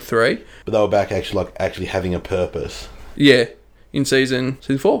season 2 and 3. But they were back actually having a purpose. Yeah, in season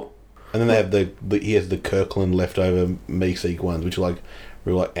 4. And then they have he has the Kirkland leftover Meeseek ones, which are like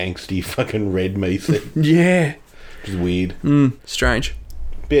real like angsty fucking red Meeseek. Yeah. Which is weird. Strange.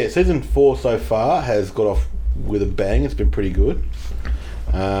 But yeah, season 4 so far has got off with a bang. It's been pretty good.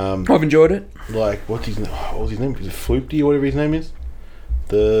 I've enjoyed it. Like, what's his name? What was his name? Is it Floopty or whatever his name is?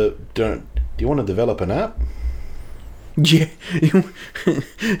 Do you want to develop an app? Yeah.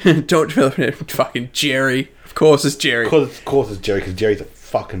 Don't develop an app. Fucking Jerry. Of course it's Jerry. Of course it's Jerry, because Jerry's a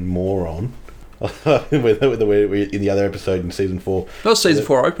fucking moron. In the other episode in season 4. That was season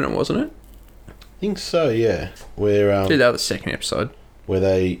 4 opener, wasn't it? I think so, yeah. Where Yeah, that was the second episode.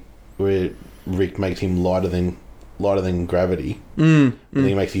 Where Rick makes him lighter than gravity, and then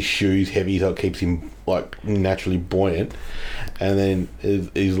he makes his shoes heavy so it keeps him like naturally buoyant. And then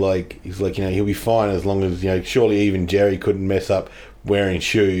he's like, he'll be fine as long as surely even Jerry couldn't mess up wearing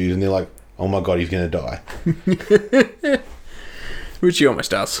shoes. And they're like, oh my god, he's gonna die. Which he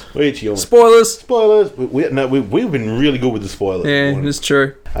almost does. Spoilers. We've been really good with the spoilers. Yeah, it's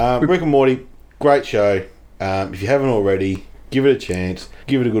true. Rick and Morty, great show. If you haven't already, give it a chance.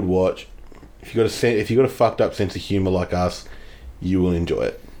 Give it a good watch. If you got a fucked up sense of humour like us, you will enjoy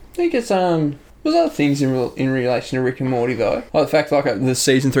it. I think it's there's other things in relation to Rick and Morty though. Like the fact like the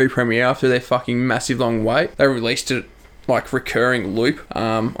season 3 premiere after their fucking massive long wait, they released it like recurring loop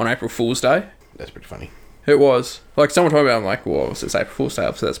on April Fool's Day. That's pretty funny. It was. Like someone told me, I'm like, well, it's April Fool's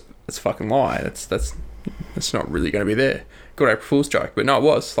Day, so that's a fucking lie. That's not really going to be there. Good April Fool's joke, but no, it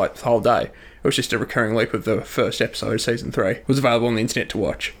was like the whole day. It was just a recurring loop of the first episode of season 3. It was available on the internet to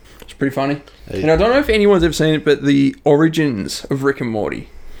watch. It's pretty funny. And I don't know if anyone's ever seen it, but the origins of Rick and Morty,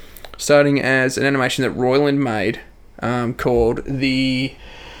 starting as an animation that Roiland made called The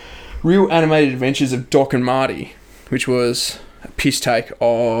Real Animated Adventures of Doc and Marty, which was a piss take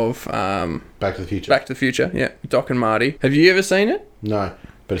of Back to the Future. Back to the Future, yeah, Doc and Marty. Have you ever seen it? No,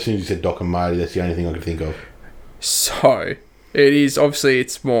 but as soon as you said Doc and Marty, that's the only thing I could think of. So it is obviously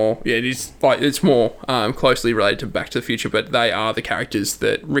it's more closely related to Back to the Future, but they are the characters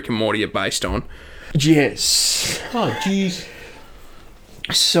that Rick and Morty are based on. Yes. Oh jeez.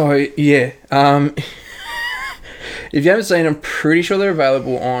 So yeah, if you haven't seen them, I'm pretty sure they're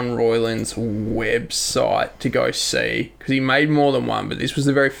available on Roiland's website to go see, because he made more than one, but this was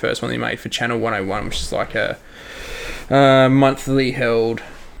the very first one he made for Channel 101, which is like a monthly held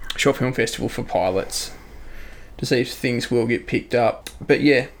short film festival for pilots, to see if things will get picked up. But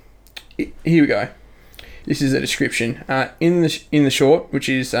yeah, here we go. This is a description. In the short, which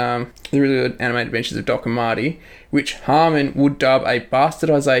is The Really Good Animated Adventures of Doc and Marty, which Harmon would dub a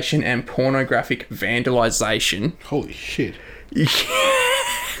bastardization and pornographic vandalization. Holy shit. Yeah.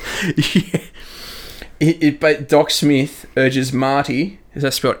 But Doc Smith urges Marty, is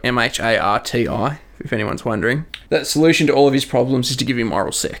that spelled Marti, if anyone's wondering, that the solution to all of his problems is to give him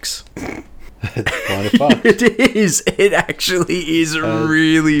oral sex. That's kind of fucked. It is. It actually is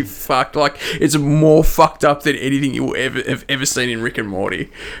really fucked. Like, it's more fucked up than anything you will have ever seen in Rick and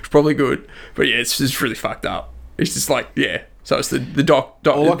Morty. It's probably good, but yeah, it's just really fucked up. It's just like, yeah. So it's the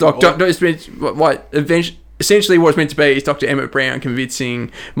essentially what it's meant to be is Dr. Emmett Brown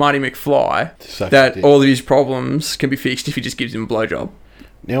convincing Marty McFly that all of his problems can be fixed if he just gives him a blowjob.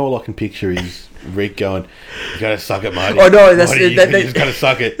 Now all I can picture is Rick going, "You gotta suck it, Marty." Oh no, that's Marty, you just gotta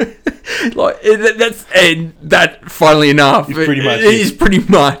suck it. like that. Funnily enough, It's pretty much it is pretty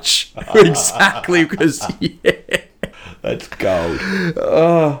much exactly because That's gold.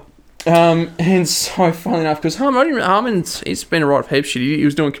 And so funnily enough, because Harmon's he's been a right of heap shit. He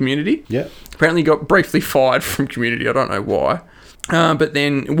was doing Community. Yeah. Apparently got briefly fired from Community. I don't know why. But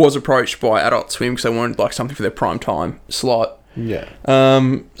then was approached by Adult Swim because they wanted like something for their prime time slot. Yeah.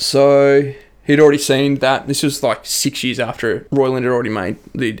 So he'd already seen that. This was like 6 years after Roiland had already made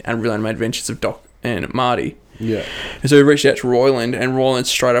the Real Animated Adventures of Doc and Marty. Yeah. And so he reached out to Roiland, and Roiland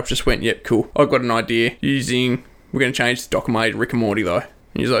straight up just went, "Yep, cool. I've got an idea. We're going to change the Doc and Marty to Rick and Morty though.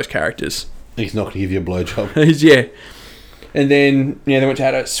 Use those characters." He's not going to give you a blowjob. Yeah. And then they went to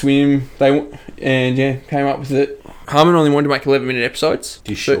Adult Swim. Came up with it. Harmon only wanted to make 11-minute episodes.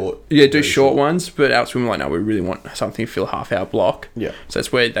 Do short. Yeah, do short ones. But Adult Swim were like, no, we really want something to fill a half-hour block. Yeah. So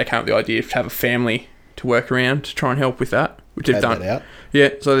that's where they came up with the idea to have a family to work around to try and help with that, which they've done. That out.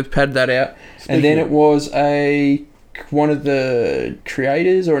 Yeah, so they've padded that out. And then it was one of the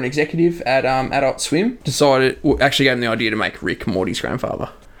creators or an executive at Adult Swim actually gave them the idea to make Rick Morty's grandfather.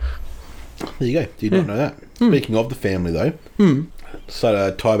 There you go. Did not know that. Speaking of the family, though, so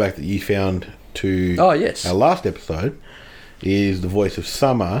a tie back that you found to our last episode is the voice of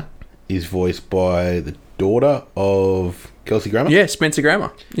Summer is voiced by the daughter of Kelsey Grammer. Yeah, Spencer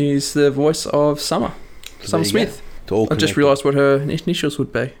Grammer is the voice of Summer. Summer Smith. I just realised what her initials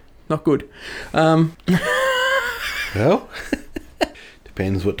would be. Not good. Well,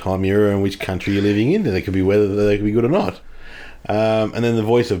 depends what time you're and which country you're living in. They could be whether they could be good or not. And then the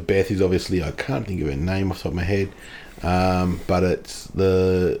voice of Beth is obviously, I can't think of her name off the top of my head, but it's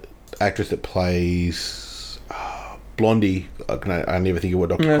the actress that plays Blondie. I never think of what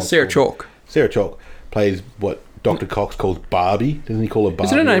Dr. Cox Sarah Chalk. Sarah Chalk plays what Dr. Cox calls Barbie. Doesn't he call her Barbie?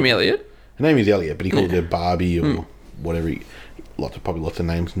 Isn't her name Elliot? Her name is Elliot, but he calls her Barbie or whatever. Lots of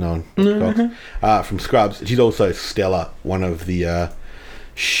names known. Dr. Cox. From Scrubs. She's also Stella, one of the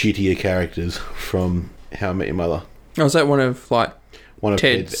shittier characters from How I Met Your Mother. Oh, is that one of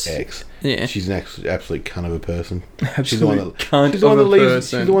Ted's ex? Yeah. She's an absolute cunt of a person. She's the one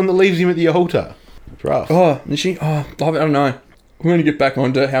that leaves him at the altar. It's rough. Oh, is she? Oh, I don't know. I'm going to get back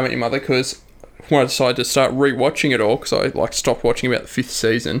onto How I Met Your Mother because when I decided to start rewatching it all, because I stopped watching about the 5th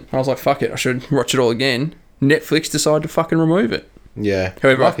season, I was like, fuck it, I should watch it all again. Netflix decided to fucking remove it. Yeah.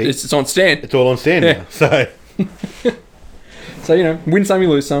 However, it's on Stan. It's all on Stan now. So, win some, you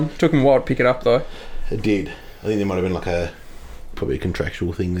lose some. Took them a while to pick it up though. It did. I think there might have been probably a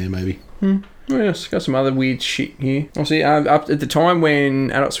contractual thing there, maybe. Oh, yes, got some other weird shit here. Obviously, up at the time when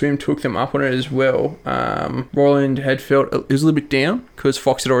Adult Swim took them up on it as well, Roiland had felt it was a little bit down because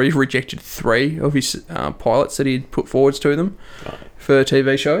Fox had already rejected 3 of his pilots that he'd put forwards to them for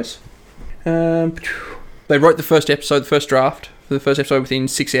TV shows. They wrote the first draft for the first episode within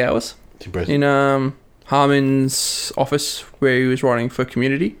 6 hours. It's impressive. In Harmon's office where he was writing for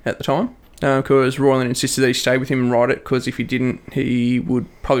Community at the time. Because Roiland insisted that he stay with him and write it, because if he didn't, he would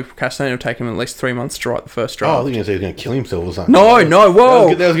probably procrastinate. It would take him at least 3 months to write the first draft. Oh, I think he was going to kill himself or something. No,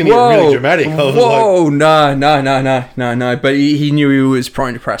 whoa. That was going to get really dramatic. No. But he knew he was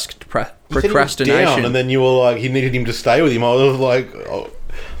prone to procrastination. Down, and then you were like, he needed him to stay with him. I was like,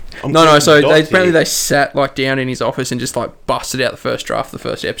 So they sat down in his office and just busted out the first draft of the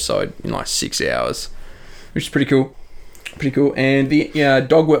first episode in 6 hours, which is pretty cool. And the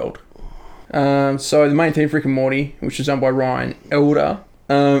Dog World. So the main theme for Rick and Morty, which was done by Ryan Elder,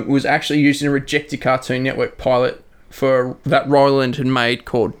 was actually used in a rejected Cartoon Network pilot that Roiland had made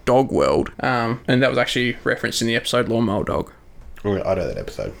called Dog World, and that was actually referenced in the episode Lawnmower Dog. I know that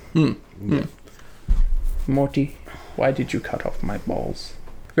episode. Yeah. Morty, why did you cut off my balls?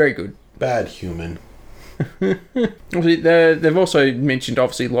 Very good. Bad human. Obviously, they've also mentioned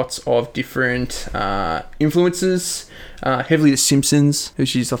lots of different influences, heavily The Simpsons,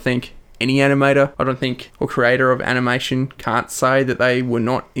 which is I think any animator, I don't think, or creator of animation can't say that they were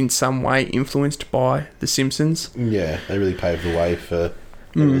not in some way influenced by The Simpsons. Yeah, they really paved the way for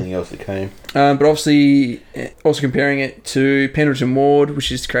everything else that came. But obviously, also comparing it to Pendleton Ward,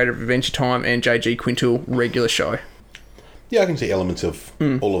 which is the creator of Adventure Time, and J.G. Quintel, Regular Show. Yeah, I can see elements of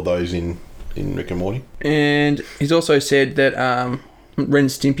all of those in Rick and Morty. And he's also said that Ren and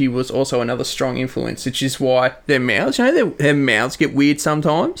Stimpy was also another strong influence, which is why their mouths, their mouths get weird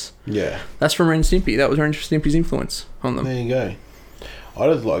sometimes. Yeah. That's from Ren and Stimpy. That was Ren and Stimpy's influence on them. There you go.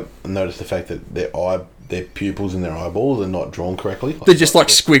 I just noticed the fact that their pupils and their eyeballs are not drawn correctly. They're just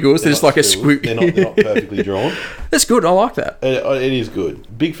squiggles. They're just like a squig. They're not perfectly drawn. That's good. I like that. It is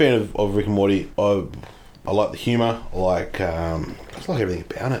good. Big fan of Rick and Morty. I I like the humour. I just like everything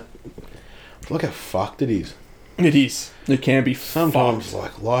about it. I like how fucked it is. It is. It can be Sometimes,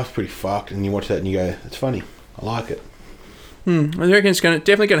 like, life's pretty fucked, and you watch that and you go, it's funny. I like it. I reckon it's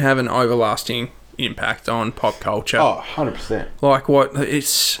definitely going to have an overlasting impact on pop culture. Oh, 100%. Like what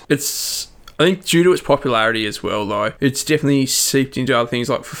it's I think due to its popularity as well, though, it's definitely seeped into other things.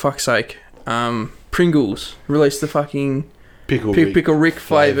 Like, for fuck's sake, Pringles released the fucking Pickle Rick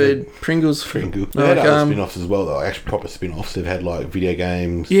flavoured Pringles. They had other spin-offs as well, though. Actually, proper spin-offs. They've had, like, video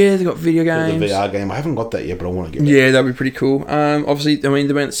games. Yeah, they've got video games. The VR game. I haven't got that yet, but I want to get it. Yeah, that'd be pretty cool. Obviously, I mean,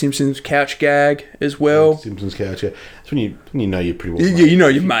 they went the Simpsons couch gag as well. Simpsons couch, yeah. That's when you know you're pretty well made. Yeah, you know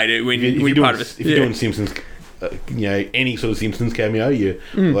you've made it when you're part of it. If you're doing Simpsons, any sort of Simpsons cameo,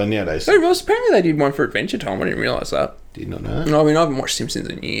 well, nowadays. Oh, well, apparently they did one for Adventure Time. I didn't realise that. Did not know. I mean, I haven't watched Simpsons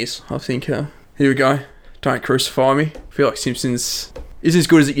in years. I think, here we go. Don't crucify me. I feel like Simpsons isn't as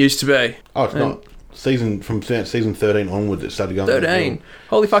good as it used to be. Oh, it's not. From season 13 onwards, it started going. 13.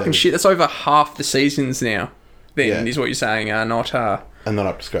 Holy fucking shit! That's over half the seasons now. Then is what you're saying. Not and not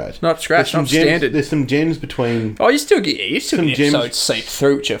up to scratch. Not up to scratch. Not standard. There's some gems between. Oh, you still get episodes seep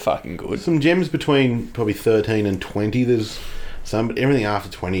through, which are fucking good. Some gems between probably 13 and 20. There's some, but everything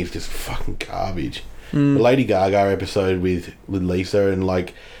after 20 is just fucking garbage. The Lady Gaga episode with Lisa and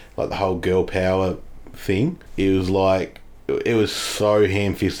like the whole girl power thing. It was so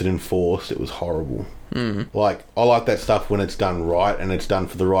ham-fisted and forced. It was horrible. Like, I like that stuff when it's done right and it's done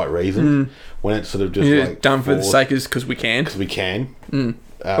for the right reasons. When it's sort of just done for the sake of because we can. Because we can.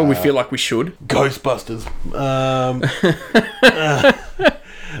 Or we feel like we should. Ghostbusters.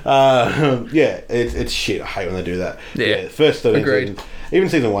 Yeah, it's shit. I hate when they do that. Yeah, first 13 agreed. seasons. Even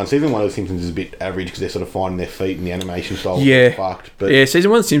season 1 of The Simpsons is a bit average because they're sort of finding their feet and the animation style is fucked. But yeah,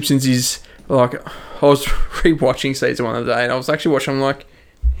 season 1 of The Simpsons is like, I was rewatching season 1 the other day and I was actually watching, I'm like,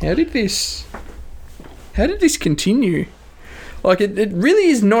 how did this continue? Like, it really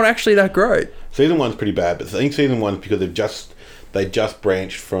is not actually that great. Season 1's pretty bad, but I think season 1's because they just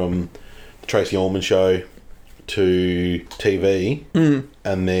branched from the Tracy Ullman show to TV,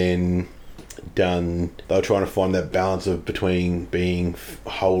 and then they were trying to find that balance of between being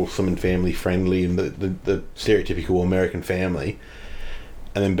wholesome and family friendly and the stereotypical American family,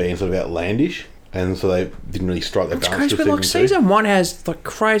 and then being sort of outlandish. And so they didn't really strike that balance. Crazy, but like season 1 has like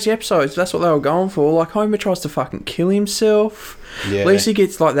crazy episodes. That's what they were going for. Like Homer tries to fucking kill himself. Yeah. Lisa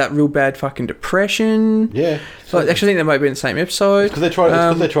gets like that real bad fucking depression. Yeah. So I actually think that might be in the same episode. Because they're trying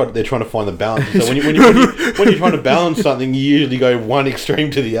to find the balance. So when you're trying to balance something, you usually go one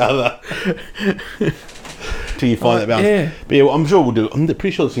extreme to the other. Till you find that balance. Yeah. But yeah, well, I'm sure we'll do. I'm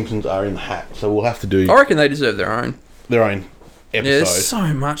pretty sure the Simpsons are in the hat, so we'll have to do. I reckon they deserve their own episode. Yeah, there's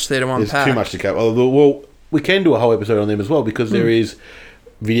so much there to unpack. There's too much to cover. Well, we can do a whole episode on them as well because there is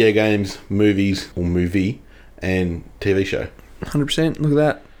video games, movies, or movie, and TV show. 100%. Look at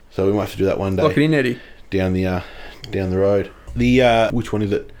that. So we might have to do that one day. Lock it in, Eddie. Down the road. Which one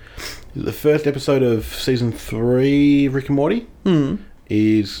is it? The first episode of season 3, Rick and Morty,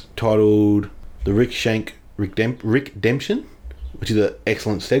 is titled "The Rick Shank Redemption," which is an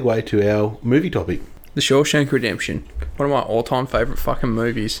excellent segue to our movie topic. The Shawshank Redemption. One of my all-time favourite fucking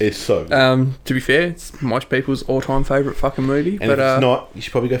movies. It's so good. To be fair, it's most people's all-time favourite fucking movie. And if it's not, you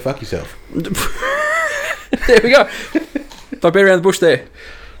should probably go fuck yourself. There we go. Don't beat around the bush there.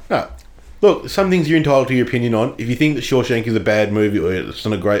 No. Look, some things you're entitled to your opinion on. If you think that Shawshank is a bad movie or it's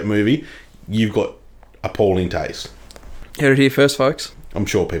not a great movie, you've got appalling taste. Heard it here first, folks. I'm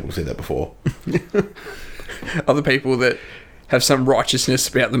sure people said that before. Other people that have some righteousness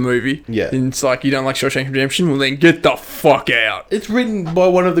about the movie. Yeah. And it's like, you don't like Shawshank Redemption? Well, then get the fuck out. It's written by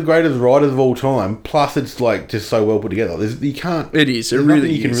one of the greatest writers of all time. Plus, it's like just so well put together. You can't. It is. It there's really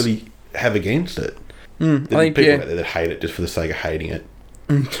nothing you is. can really have against it. I think people out there that hate it just for the sake of hating it.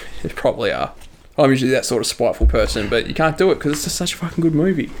 They probably are. I'm usually that sort of spiteful person, but you can't do it because it's just such a fucking good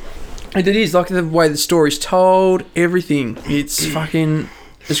movie. And it is, like the way the story's told, everything. It's fucking...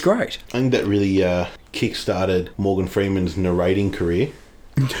 It's great. I think that really kick-started Morgan Freeman's narrating career.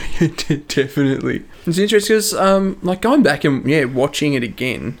 Definitely. It's interesting because, like, going back and, watching it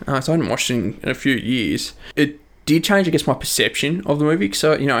again, so I hadn't watched it in a few years, it did change, I guess, my perception of the movie.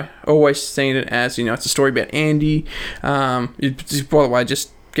 So, always seen it as, it's a story about Andy. By the way,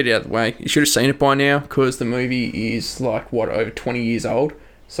 just get it out of the way. You should have seen it by now because the movie is, like, over 20 years old.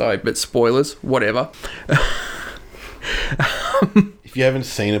 So, but spoilers, whatever. If you haven't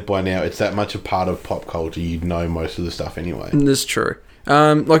seen it by now, it's that much a part of pop culture, you'd know most of the stuff anyway. That's true.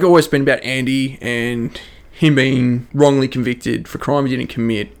 Like, always been about Andy and him being wrongly convicted for a crime he didn't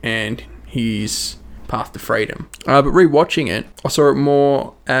commit and his path to freedom. But rewatching it, I saw it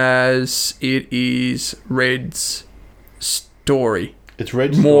more as it is Red's story. It's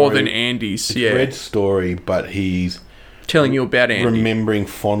Red's more story. than Andy's. It's yeah, Red's story, but he's telling you about Andy. remembering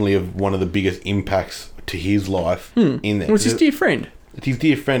fondly of one of the biggest impacts to his life in there. It was his dear friend. It's his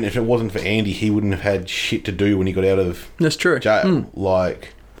dear friend. If it wasn't for Andy, he wouldn't have had shit to do when he got out of That's true. jail.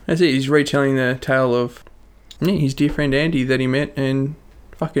 Like, That's it. He's retelling the tale of his dear friend Andy that he met and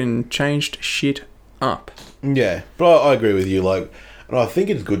fucking changed shit up. yeah. But I agree with you. Like, and I think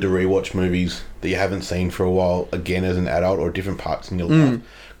it's good to rewatch movies that you haven't seen for a while again as an adult or different parts in your life.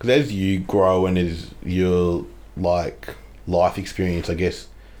 Because as you grow and as your like life experience, I guess,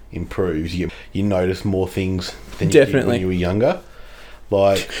 improves, you notice more things than you did Definitely. when you were younger.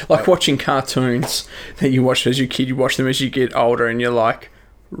 Like Watching cartoons that you watch as your kid, you watch them as you get older, and you're like,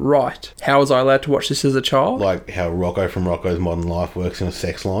 right, how was I allowed to watch this as a child? like how Rocco from Rocco's Modern Life works in a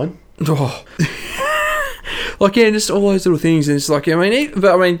sex line. Oh. Like, yeah, just all those little things. And it's like, same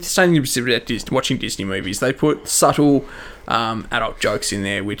about watching Disney movies. They put subtle adult jokes in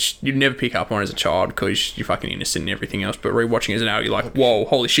there, which you'd never pick up on as a child because you're fucking innocent and everything else. But rewatching as an adult, you're like, whoa,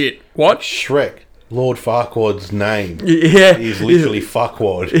 holy shit, what? Shrek, Lord Farquaad's name Yeah. is literally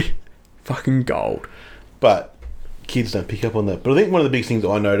fuckwad. Fucking gold. But kids don't pick up on that. But I think one of the biggest things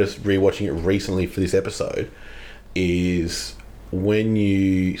I noticed rewatching it recently for this episode is when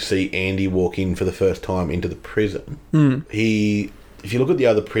you see Andy walk in for the first time into the prison, if you look at the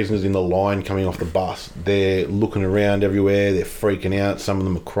other prisoners in the line coming off the bus, they're looking around everywhere, they're freaking out, some of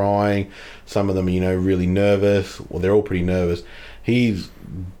them are crying, some of them are, really nervous, well, they're all pretty nervous. He's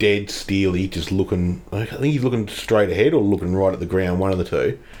dead steely, just looking, I think he's looking straight ahead or looking right at the ground, one of the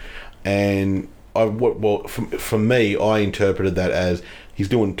two. And for me, I interpreted that as he's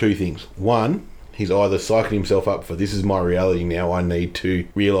doing two things. One, he's either psyching himself up for this is my reality now, I need to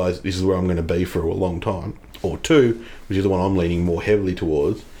realise this is where I'm going to be for a long time. Or two, which is the one I'm leaning more heavily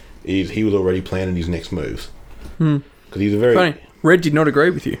towards, is he was already planning his next moves. Because he's a very... Funny. Red did not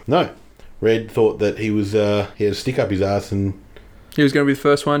agree with you. No. Red thought that he was he had to stick up his ass and He was going to be the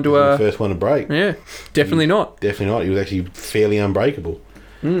first one to... the first one to break. Yeah, definitely not. Definitely not. He was actually fairly unbreakable.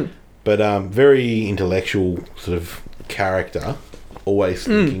 But very intellectual sort of character, always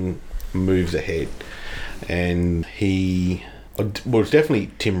thinking moves ahead. And it's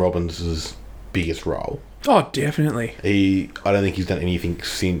definitely Tim Robbins' biggest role. Oh, definitely. I don't think he's done anything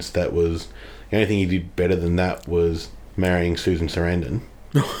since that was... The only thing he did better than that was marrying Susan Sarandon.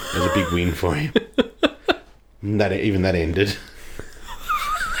 It was a big win for him. Even that ended.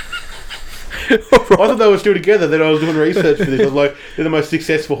 I thought they were still together. Then I was doing research for this. I was like, they're the most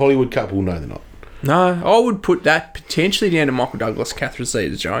successful Hollywood couple. No, they're not. No, I would put that potentially down to Michael Douglas, Catherine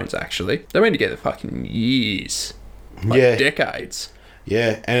Zeta-Jones, actually. They've been together fucking years. Decades.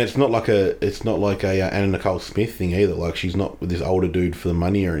 Yeah, and it's not like a Anna Nicole Smith thing either. Like, she's not with this older dude for the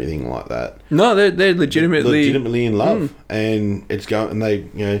money or anything like that. No, they're legitimately in love, and it's going. And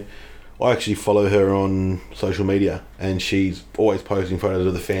they, I actually follow her on social media, and she's always posting photos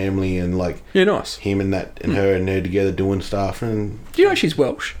of the family and like nice. him and her and her together doing stuff. And do you know she's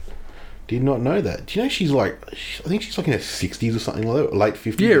Welsh? Did not know that. Do you know she's like? I think she's like in her 60s or something like that, late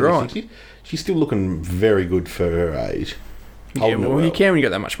 50s. Yeah, right. 60s. She's still looking very good for her age. Yeah, well, you can when you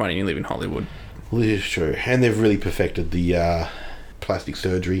got that much money and you live in Hollywood. Well, this is true. And they've really perfected the plastic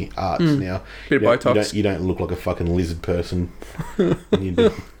surgery arts now. Bit of Botox. You don't look like a fucking lizard person. when you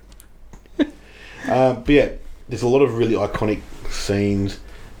do. But yeah, there's a lot of really iconic scenes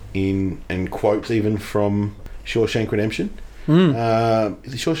and quotes even from Shawshank Redemption.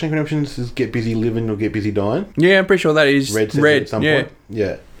 Is it Shawshank Redemption is get busy living or get busy dying? Yeah, I'm pretty sure that is Red. Says it at some point.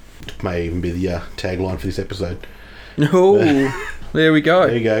 Yeah. May even be the tagline for this episode. Oh, there we go.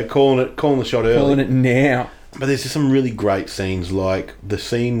 There you go. Calling the shot early. Calling it now. But there's just some really great scenes, like the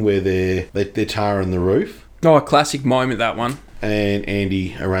scene where they're tarring the roof. Oh, a classic moment, that one. And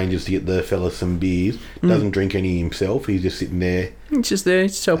Andy arranges to get the fellas some beers. Doesn't drink any himself. He's just sitting there. He's just there.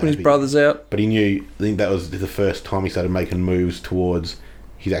 He's just helping his brothers out. But he knew, I think that was the first time he started making moves towards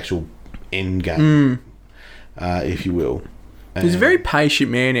his actual end game, if you will. He's a very patient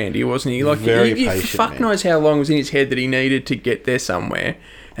man, Andy, wasn't he? Like, very he patient fuck man. knows how long it was in his head that he needed to get there somewhere.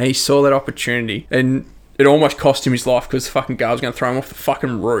 And he saw that opportunity. And it almost cost him his life because the fucking guard was going to throw him off the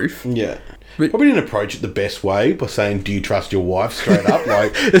fucking roof. Yeah. But, probably didn't approach it the best way by saying, "Do you trust your wife?" straight up.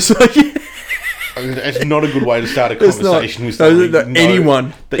 Like, it's like... it's not a good way to start a conversation with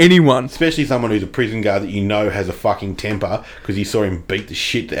someone. Anyone. Especially someone who's a prison guard that you know has a fucking temper because you saw him beat the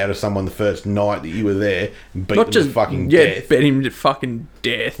shit out of someone the first night that you were there and beat them to fucking death. Beat him to fucking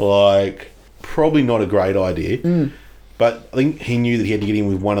death. Like, probably not a great idea. But I think he knew that he had to get in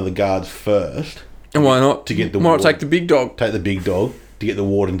with one of the guards first And why not? To get the why not take the big dog? Take the big dog to get the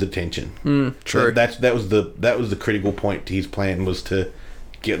warden's attention. True. That was the critical point to his plan, was to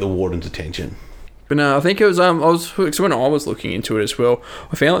get the warden's attention. But no, I think it was so when I was looking into it as well,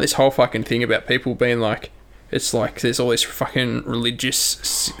 I found like this whole fucking thing about people being like, it's like there's all this fucking religious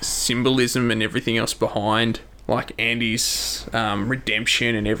symbolism and everything else behind like Andy's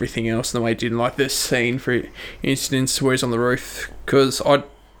redemption and everything else, and the way he did like this scene, for instance, where he's on the roof, because I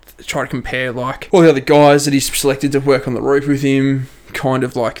try to compare like all the other guys that he's selected to work on the roof with him, kind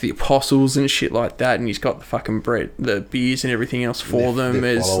of like the apostles and shit like that, and he's got the fucking bread, the beers and everything else for them.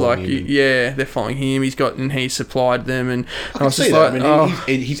 It's like, yeah, they're following him. He supplied them, and I was just like,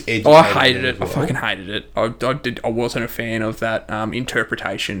 he's educated. I hated it. Well. I fucking hated it. I wasn't a fan of that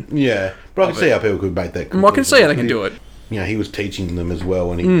interpretation. Yeah, but I can see how people could make that. I can see how they can do it. You know, he was teaching them as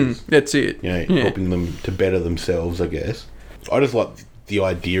well, and he was, that's it. You know, helping them to better themselves, I guess. I just like the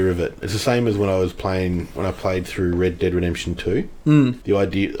idea of it. It's the same as when I played through Red Dead Redemption 2. The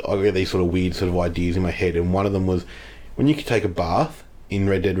idea, I get these sort of weird sort of ideas in my head, and one of them was when you could take a bath in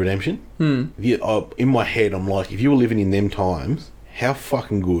Red Dead Redemption. In my head, I'm like, if you were living in them times, how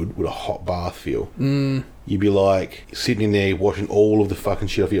fucking good would a hot bath feel? You'd be like sitting in there washing all of the fucking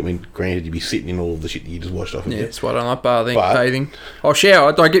shit off you. I mean, granted, you'd be sitting in all of the shit that you just washed off of you. Yeah, that's why I don't like bathing. I'll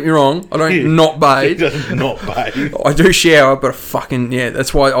shower, don't get me wrong. I don't not bathe. Not bathe. I do shower, but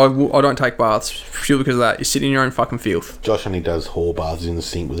that's why I don't take baths, purely because of that. You're sitting in your own fucking filth. Josh only does whore baths in the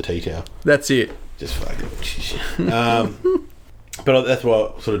sink with a tea towel. That's it. Just fucking... but that's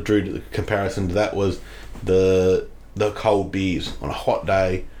what I sort of drew to the comparison to that, was the cold beers on a hot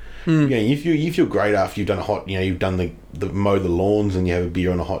day. You know, you feel great after you've done you've done the mow the lawns and you have a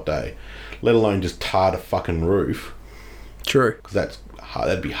beer on a hot day, let alone just tar a fucking roof. True. Because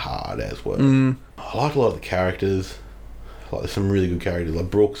that'd be hard as well. I like a lot of the characters. Like, there's some really good characters. Like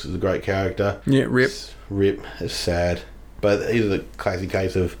Brooks is a great character. Yeah, Rip is sad, but he's a classic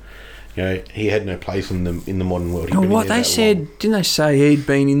case of, you know, he had no place in the modern world. What they said, didn't they say he'd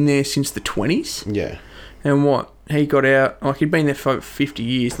been in there since the 20s? Yeah. And what? He got out, like, he'd been there for 50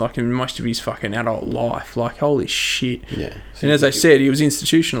 years, like, in most of his fucking adult life. Like, holy shit. Yeah. So and as I said, he was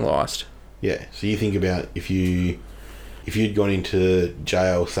institutionalised. Yeah. So you think about if you'd gone into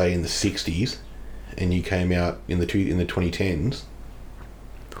jail, say, in the 60s, and you came out in the 2010s,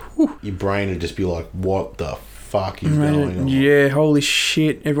 your brain would just be like, what the fuck is going on? Yeah, holy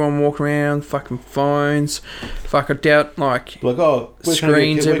shit. Everyone walking around, fucking phones. Fuck, I doubt, like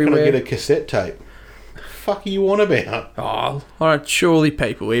screens everywhere. Where can I get a cassette tape? Fuck are you on about? Oh, I don't, surely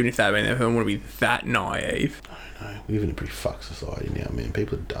people, even if they've been there, don't want to be that naive. I don't know. We live in a pretty fucked society now, man.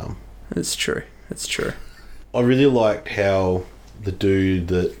 People are dumb. That's true. I really liked how the dude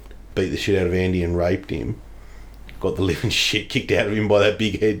that beat the shit out of Andy and raped him got the living shit kicked out of him by that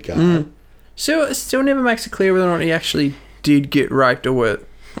big head guard. So it still never makes it clear whether or not he actually did get raped or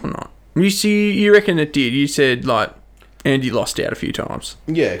not. You reckon it did? You said, like, Andy lost out a few times.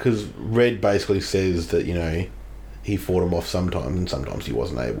 Yeah, because Red basically says that, you know, he fought him off sometimes and sometimes he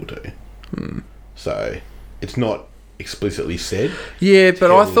wasn't able to. So it's not explicitly said. Yeah,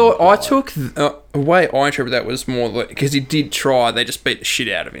 but I thought I took the way I interpreted that was more like, because he did try, they just beat the shit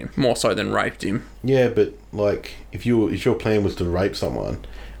out of him more so than raped him. Yeah, but like if your plan was to rape someone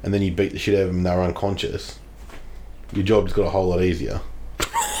and then you beat the shit out of them and they were unconscious, your job's got a whole lot easier.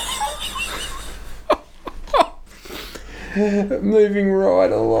 Moving right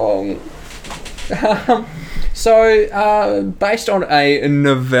along. So, based on a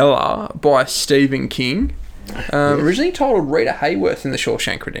novella by Stephen King, originally titled Rita Hayworth in The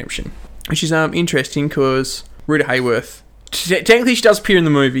Shawshank Redemption, which is interesting because Rita Hayworth, technically she does appear in the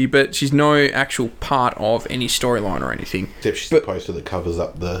movie, but she's no actual part of any storyline or anything. Except she's the poster that covers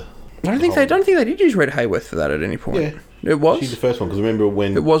up the... I don't think they did use Rita Hayworth for that at any point. Yeah. It was? She's the first one, because remember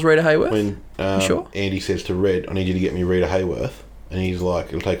when... It was Rita Hayworth? When sure? Andy says to Red, I need you to get me Rita Hayworth, and he's like,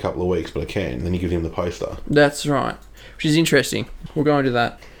 it'll take a couple of weeks, but I can. And then he gives him the poster. That's right. Which is interesting. We'll go into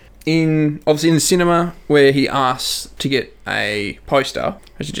that. Obviously in the cinema, where he asks to get a poster,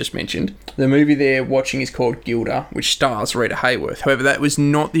 as you just mentioned, the movie they're watching is called Gilda, which stars Rita Hayworth. However, that was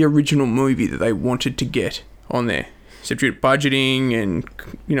not the original movie that they wanted to get on there. So due to budgeting and,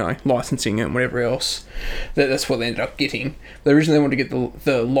 you know, licensing and whatever else, that's what they ended up getting. They originally wanted to get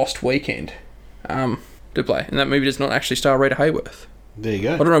the Lost Weekend to play, and that movie does not actually star Rita Hayworth. There you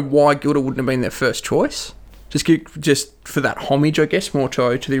go. I don't know why Gilda wouldn't have been their first choice. Just for that homage, I guess, more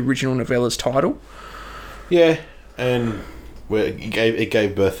to the original novella's title. Yeah, and where it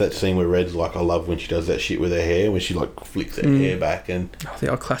gave birth that scene where Red's like, I love when she does that shit with her hair, when she like flicks her hair back, and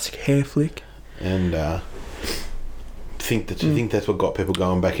the old classic hair flick. And think that's what got people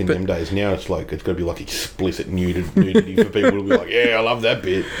going back in them days. Now it's like it's got to be like explicit nudity for people to be like, yeah, I love that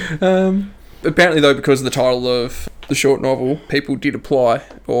bit. Apparently, though, because of the title of the short novel, people did apply,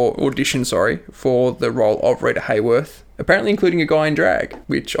 or audition, for the role of Rita Hayworth, apparently including a guy in drag,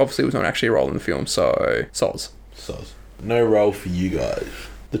 which obviously was not actually a role in the film, so soz. No role for you guys.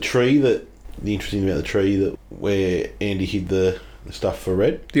 The interesting about the tree that where Andy hid the stuff for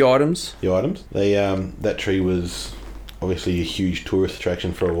Red. The items. They that tree was obviously a huge tourist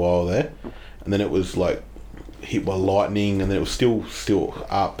attraction for a while there, and then it was like hit by lightning, and then it was still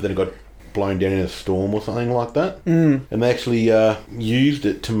up, but then it got blown down in a storm or something like that. And they actually used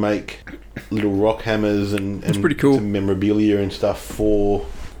it to make little rock hammers and pretty cool. Some memorabilia and stuff for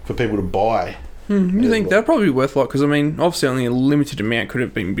people to buy. You think that'd probably be worth a lot, because I mean, obviously only a limited amount could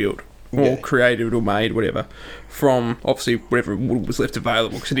have been built or created or made, whatever, from obviously whatever wood was left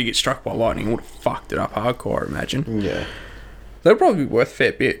available, because if he get struck by lightning, it would have fucked it up hardcore, I imagine. Yeah. That'd probably be worth a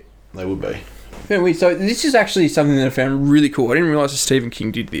fair bit. They would be. Anyway, so this is actually something that I found really cool. I didn't realise that Stephen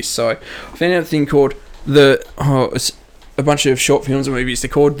King did this. So I found out a thing called it's a bunch of short films and movies. They're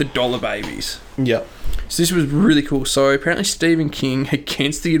called The Dollar Babies. Yep. So this was really cool. So apparently Stephen King,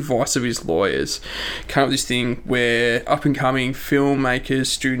 against the advice of his lawyers, came up with this thing where up-and-coming filmmakers,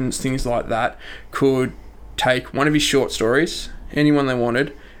 students, things like that, could take one of his short stories, anyone they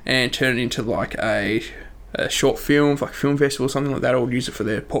wanted, and turn it into like a short film, like a film festival or something like that, or use it for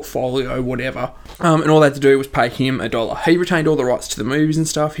their portfolio, whatever. And all they had to do was pay him $1. He retained all the rights to the movies and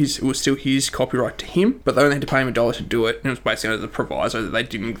stuff. It was still his copyright to him, but they only had to pay him $1 to do it. And it was basically under the proviso that they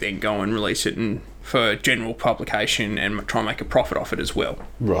didn't then go and release it for general publication and try and make a profit off it as well.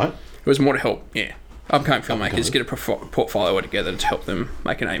 Right. It was more to help, upcoming filmmakers get a portfolio together to help them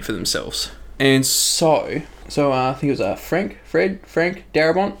make a name for themselves. And so I think it was Frank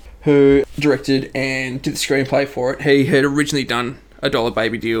Darabont, who directed and did the screenplay for it. He had originally done a $1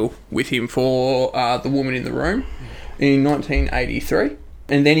 Baby deal with him for The Woman in the Room in 1983.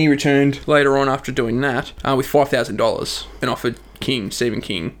 And then he returned later on after doing that with $5,000 and offered Stephen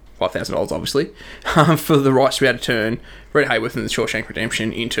King, $5,000 obviously, for the rights to be able to turn Rita Hayworth and The Shawshank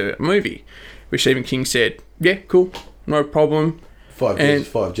Redemption into a movie. Which Stephen King said, yeah, cool, no problem. 5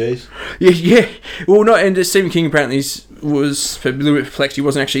 Gs. Yeah. Well, no, and Stephen King apparently was a little bit perplexed. He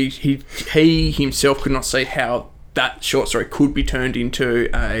wasn't actually... He himself could not see how that short story could be turned into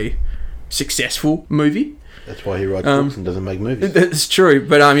a successful movie. That's why he writes books and doesn't make movies. That's true.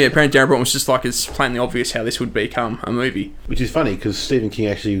 But apparently Darren Brown was just like, it's plainly obvious how this would become a movie. Which is funny, because Stephen King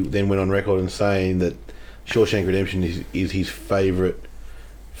actually then went on record and saying that Shawshank Redemption is his favourite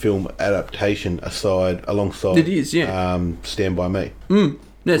film adaptation alongside it is, Stand By Me.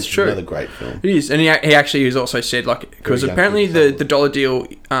 That's true. Another great film. It is, and he actually has also said, like, because apparently the dollar deal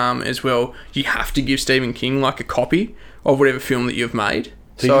as well, you have to give Stephen King like a copy of whatever film that you've made.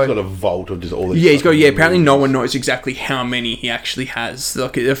 So he's got a vault of just all these. Yeah, he's got. Yeah, apparently no one knows exactly how many he actually has.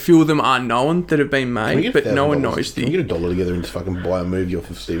 Like a few of them are known that have been made, but no one knows Can we get $1 together and just fucking buy a movie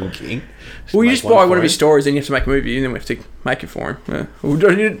off of Stephen King? Well, you just buy one of his stories, then you have to make a movie, and then we have to make it for him.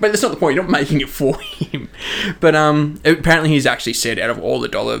 Yeah. But that's not the point. You're not making it for him. But apparently he's actually said, out of all the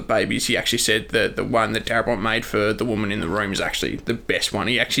 $1 Babies, he actually said that the one that Darabont made for The Woman in the Room is actually the best one.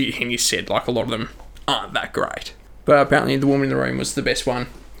 He said like a lot of them aren't that great, but apparently The Woman in the Room was the best one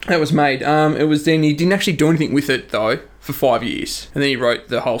that was made. It was then he didn't actually do anything with it though for 5 years, and then he wrote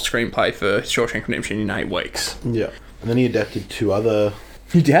the whole screenplay for Shawshank Redemption in 8 weeks. Yeah, and then he adapted 2 other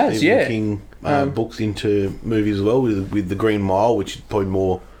King books into movies as well, with The Green Mile, which is probably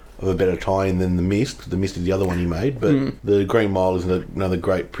more of a better tie-in than The Mist. The Mist is the other one he made, but The Green Mile is another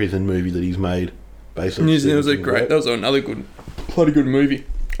great prison movie that he's made. Basically, that was another bloody good movie.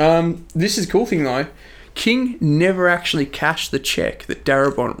 This is a cool thing though. King never actually cashed the check that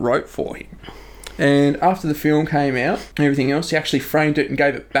Darabont wrote for him. And after the film came out and everything else, he actually framed it and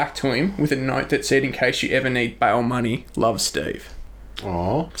gave it back to him with a note that said, "In case you ever need bail money, love, Steve."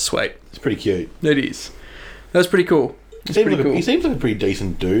 Aww. Sweet. It's pretty cute. It is. That's pretty cool. He seems like a pretty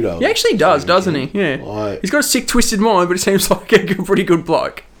decent dude. He actually does, doesn't he? Yeah. He's got a sick, twisted mind, but he seems like a pretty good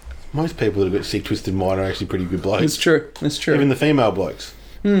bloke. Most people that have got sick, twisted mind are actually pretty good blokes. That's true. Even the female blokes.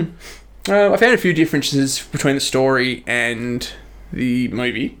 I found a few differences between the story and the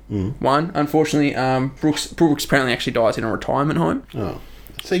movie. One, unfortunately, Brooks apparently actually dies in a retirement home. Oh,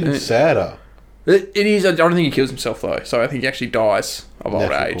 it's even sadder. It is. I don't think he kills himself though, so I think he actually dies of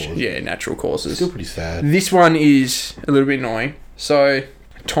old age. Causes. Yeah, natural causes. Still pretty sad. This one is a little bit annoying. So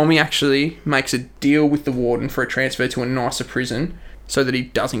Tommy actually makes a deal with the warden for a transfer to a nicer prison so that he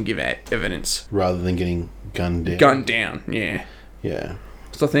doesn't give out evidence. Rather than getting gunned down. Gunned down, yeah. Yeah.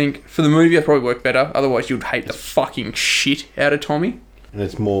 So I think for the movie, it probably worked better. Otherwise, you'd hate the fucking shit out of Tommy. And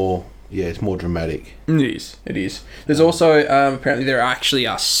it's more dramatic. It is. There's also, apparently there actually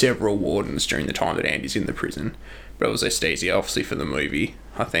are several wardens during the time that Andy's in the prison. But it was Aesthesia, obviously, for the movie,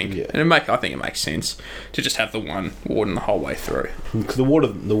 I think. Yeah. And I think it makes sense to just have the one warden the whole way through. Because the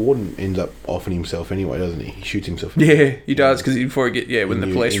warden ends up offing himself anyway, doesn't he? He shoots himself. Yeah, he does, because before when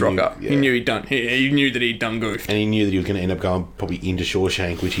the police rock up, yeah. he knew he knew that he'd done goofed. And he knew that he was going to end up going probably into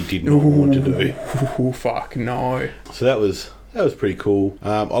Shawshank, which he did not want to do. Oh, fuck, no. So that was pretty cool.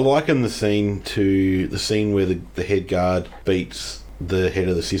 I liken the scene to the scene where the head guard beats the head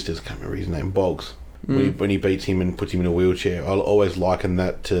of the sisters. I can't remember his name, Boggs. When he beats him and puts him in a wheelchair, I'll always liken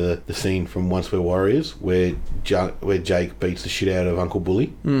that to the scene from Once We're Warriors, where Jake beats the shit out of Uncle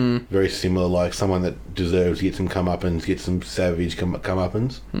Bully. Very similar, like someone that deserves to get some comeuppance, get some savage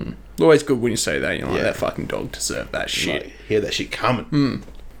comeuppance. Always good when you say that. You're like, that fucking dog deserved that shit. Like, hear that shit coming.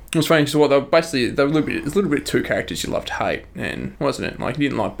 It was funny because they were a little bit two characters you love to hate, and wasn't it? Like, you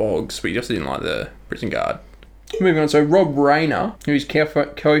didn't like Boggs, but you just didn't like the prison guard. Moving on, so Rob Rayner, who's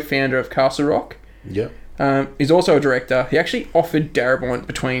co-founder of Castle Rock, is also a director. He actually offered Darabont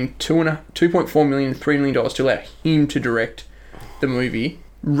between $2.4 million and $3 million to allow him to direct the movie.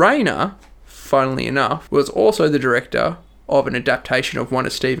 Rayner, funnily enough, was also the director of an adaptation of one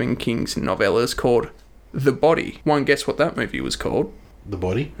of Stephen King's novellas called The Body. One guess what that movie was called? The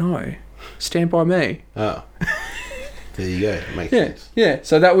Body? No. Stand By Me. Oh. There you go. Makes sense. Yeah.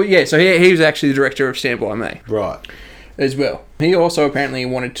 So he was actually the director of Stand By Me. Right. As well. He also apparently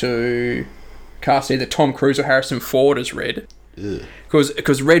wanted to cast either Tom Cruise or Harrison Ford as Red.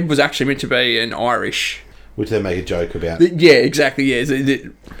 Because Red was actually meant to be an Irish. Which they make a joke about. Yeah, exactly. Yeah,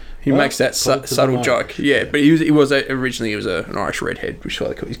 he makes that subtle joke. Yeah, but he was originally an Irish redhead, which is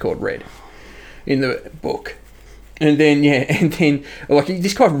why he's called Red in the book. And then like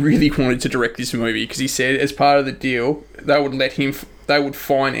this guy really wanted to direct this movie because he said as part of the deal they would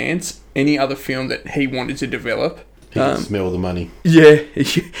finance any other film that he wanted to develop. He can smell the money. Yeah.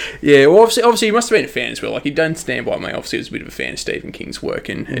 Well, obviously, he must have been a fan as well. Like, he'd done Stand By Me. Obviously, he was a bit of a fan of Stephen King's work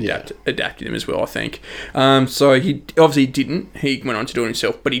and adapted him as well, I think. So, he obviously didn't. He went on to do it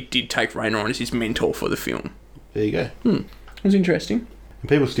himself, but he did take Rayner on as his mentor for the film. There you go. It was interesting. And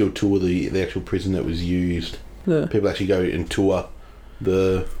people still tour the actual prison that was used. Yeah. People actually go and tour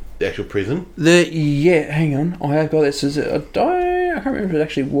the actual prison. Hang on. I have got this. I can't remember if it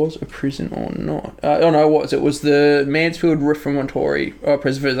actually was a prison or not. It was the Mansfield Reformatory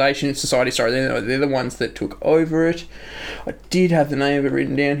Preservation Society. Sorry, they're the ones that took over it. I did have the name of it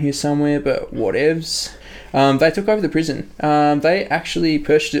written down here somewhere, but whatevs. They took over the prison. They actually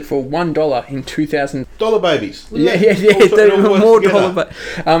purchased it for $1 in 2000. Dollar babies. Yeah. They were more dollar, but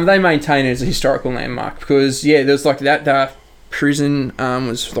they maintain it as a historical landmark because there's like that. Prison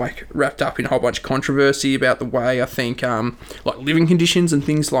was like wrapped up in a whole bunch of controversy about the way I think like living conditions and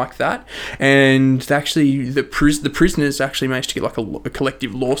things like that, and actually the prisoners actually managed to get like a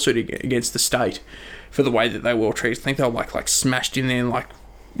collective lawsuit against the state for the way that they were treated. I think they were like smashed in there and like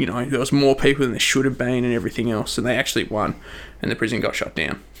there was more people than there should have been and everything else, and they actually won and the prison got shut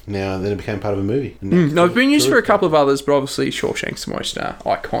down. Now then it became part of a movie. No, it's been used for a couple of others, but obviously Shawshank's the most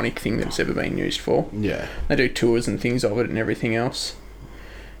iconic thing that it's ever been used for. Yeah. They do tours and things of it and everything else.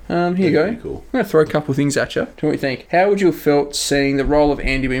 Here you go. Cool. I'm going to throw a couple of things at you. What do you think? How would you have felt seeing the role of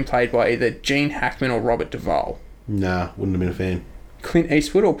Andy being played by either Gene Hackman or Robert Duvall? Nah, wouldn't have been a fan. Clint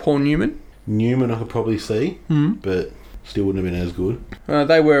Eastwood or Paul Newman? Newman I could probably see, but still wouldn't have been as good.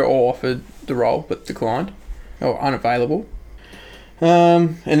 They were all offered the role, but declined. Or unavailable.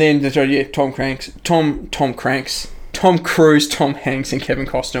 And then Tom Cruise, Tom Hanks, and Kevin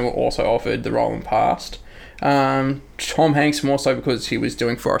Costner were also offered the role and passed. Tom Hanks more so because he was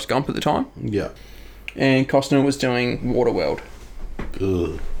doing Forrest Gump at the time. Yeah. And Costner was doing Waterworld.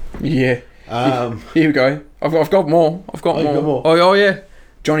 Ugh. Yeah. Here we go. I've got more. You've got more? Oh yeah.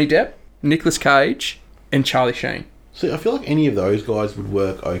 Johnny Depp, Nicolas Cage, and Charlie Sheen. See, I feel like any of those guys would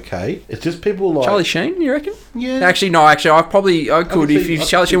work okay. It's just people like... Charlie Sheen, you reckon? Yeah. Actually, no. I could if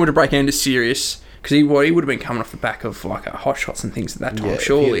Charlie Sheen would have broken into serious... Because he would have been coming off the back of like Hot Shots and things at that time,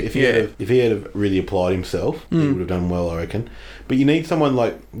 surely. If he had really applied himself, he would have done well, I reckon. But you need someone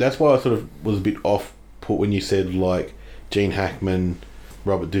like... That's why I sort of was a bit off-put when you said like Gene Hackman,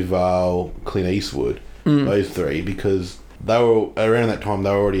 Robert Duvall, Clint Eastwood, those three, because they were, around that time, they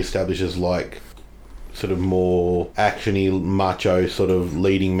were already established as like... sort of more actiony, macho sort of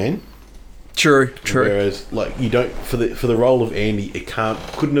leading men. True. Whereas, like, you don't for the role of Andy,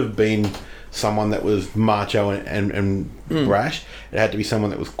 couldn't have been someone that was macho and brash. It had to be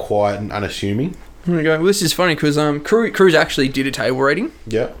someone that was quiet and unassuming. There we go. Well, this is funny because Cruz actually did a table reading,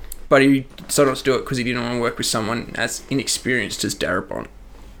 Yeah. but he decided not to do it because he didn't want to work with someone as inexperienced as Darabont.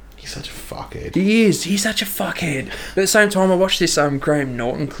 He's such a fuckhead. He is. He's such a fuckhead. But at the same time, I watched this Graham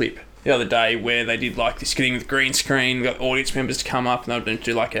Norton clip the other day where they did like this thing with green screen, got audience members to come up and they'd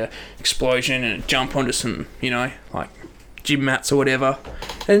do like a explosion and jump onto some, like gym mats or whatever.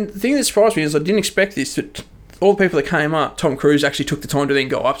 And the thing that surprised me is I didn't expect this, but all the people that came up, Tom Cruise actually took the time to then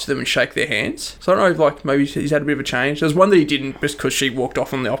go up to them and shake their hands. So I don't know if like maybe he's had a bit of a change. There was one that he didn't just because she walked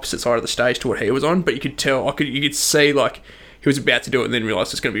off on the opposite side of the stage to what he was on, but you could tell, you could see like he was about to do it and then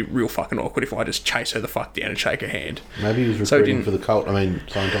realised it's going to be real fucking awkward if I just chase her the fuck down and shake her hand. Maybe he was recruiting for the cult.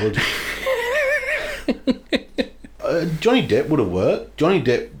 Scientology. Johnny Depp would have worked. Johnny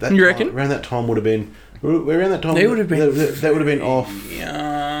Depp. You reckon? Around that time would have been. Around that time. They would have been. That would have been off.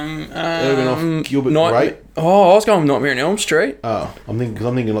 That would have been off Gilbert Grape. Oh, I was going Nightmare on Elm Street. Oh, I'm thinking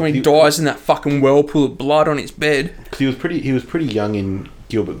like when he dies in that fucking whirlpool of blood on his bed. Because he was pretty young in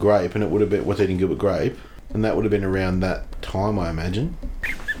Gilbert Grape, and it would have been What's Eating Gilbert Grape, and that would have been around that time, I imagine.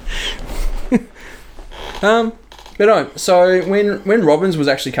 But no, so when Robbins was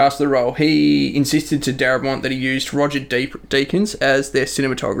actually cast for the role, he insisted to Darabont that he used Roger Deakins as their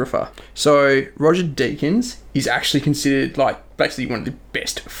cinematographer. So Roger Deakins is actually considered like basically one of the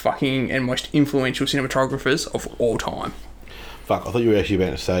best fucking and most influential cinematographers of all time. Fuck, I thought you were actually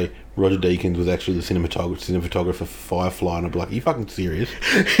about to say Roger Deakins was actually the cinematographer for Firefly, and I'd be like, are you fucking serious?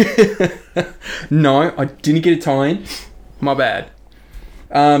 No, I didn't get a tie-in. My bad.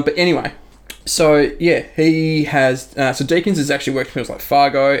 But anyway... So, yeah, he has... so, Deakins has actually worked in films like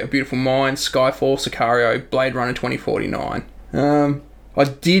Fargo, A Beautiful Mind, Skyfall, Sicario, Blade Runner 2049. I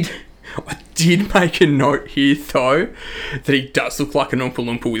did make a note here, though, that he does look like an Oompa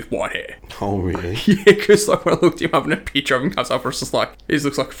Loompa with white hair. Oh, really? Yeah, because like, when I looked him up in a picture of him comes up, it's just like... He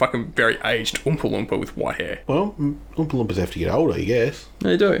looks like a fucking very aged Oompa Loompa with white hair. Well, Oompa Loompas have to get older, I guess.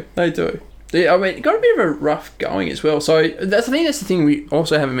 They do. Yeah, I mean, it got a bit of a rough going as well. So that's the thing we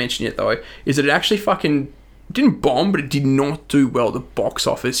also haven't mentioned yet, though, is that it actually fucking didn't bomb, but it did not do well at the box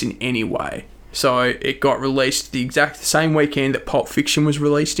office in any way. So it got released the exact same weekend that Pulp Fiction was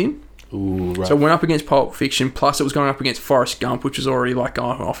released in. Ooh, right. So it went up against Pulp Fiction, plus it was going up against Forrest Gump, which was already like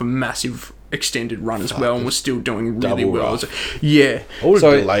off a massive extended run as well, and was still doing really well. Yeah. I would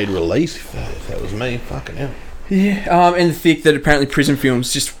have delayed release if that was me. Fucking hell. Yeah, and the fact that apparently prison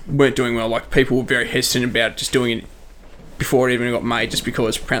films just weren't doing well. Like, people were very hesitant about just doing it before it even got made, just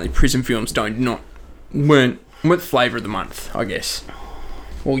because apparently prison films weren't the flavour of the month, I guess.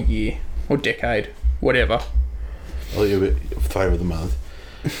 Or year. Or decade. Whatever. Well, yeah, but flavour of the month.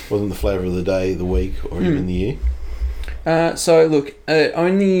 Wasn't the flavour of the day, the week, or even the year? So, look, the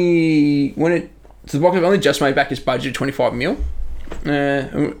box office only just made back its budget of 25 mil.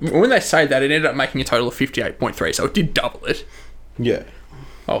 When they say that, it ended up making a total of 58.3, so it did double it. Yeah.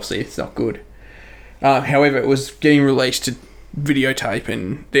 Obviously, it's not good. However, it was getting released to videotape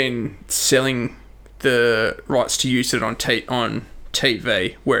and then selling the rights to use it on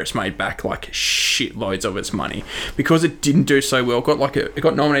TV, where it's made back like shitloads of its money. Because it didn't do so well, it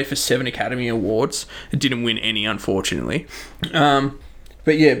got nominated for 7 Academy Awards. It didn't win any, unfortunately.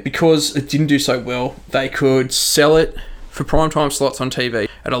 But yeah, because it didn't do so well, they could sell it for primetime slots on TV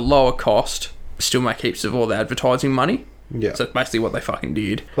at a lower cost, still make heaps of all the advertising money. Yeah. So that's basically what they fucking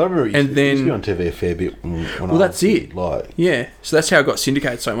did. I remember it used to be on TV a fair bit that's it. Like. Yeah. So that's how it got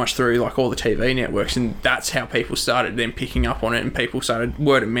syndicated so much through like all the TV networks, and that's how people started then picking up on it, and people started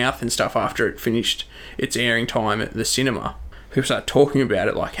word of mouth and stuff after it finished its airing time at the cinema. People started talking about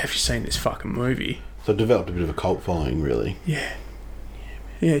it like, have you seen this fucking movie? So it developed a bit of a cult following, really. Yeah.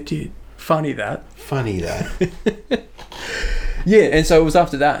 Yeah, it did. Funny that. Yeah, and so it was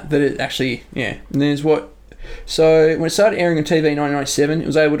after that it actually, yeah. And there's so when it started airing on TV in 1997, it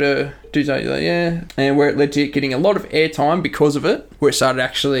was able to do something like, yeah, and where it led to it getting a lot of airtime because of it, where it started to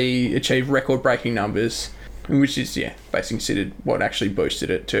actually achieve record-breaking numbers, which is, yeah, basically considered what actually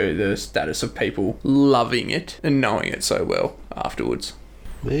boosted it to the status of people loving it and knowing it so well afterwards.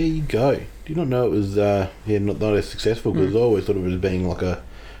 There you go. Do you not know it was, not as successful, because I always thought of it as being like a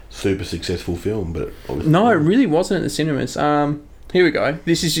super successful film, but no, it really wasn't at the cinemas. Here we go.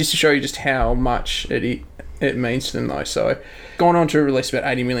 This is just to show you just how much it means to them, though. So, gone on to release about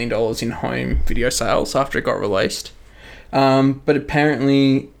 $80 million in home video sales after it got released. But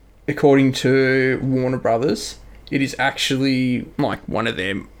apparently, according to Warner Brothers, it is actually like one of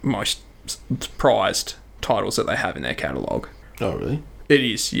their most prized titles that they have in their catalogue. Oh, really? It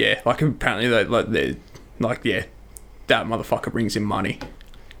is, yeah. Like, apparently, that motherfucker brings in money.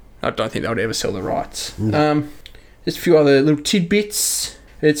 I don't think they would ever sell the rights. No. Just a few other little tidbits.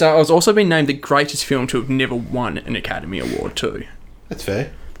 It's also been named the greatest film to have never won an Academy Award too. That's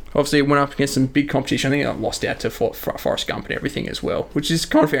fair. Obviously, it went up against some big competition. I think it lost out to Forrest Gump and everything as well, which is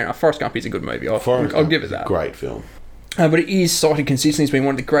kind of fair enough. Forrest Gump is a good movie. I'll give it that. Great film. But it is cited consistently as being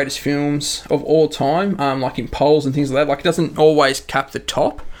one of the greatest films of all time, like in polls and things like that. Like, it doesn't always cap the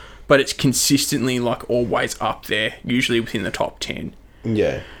top, but it's consistently, like, always up there, usually within the top 10.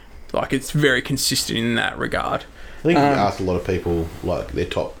 Yeah. Like, it's very consistent in that regard. I think you asked a lot of people, like, their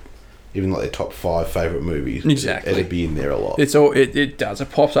top, even like their top 5 favourite movies. Exactly. It'd be in there a lot. It does.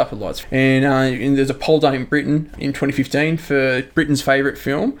 It pops up a lot. And there's a poll done in Britain in 2015 for Britain's favourite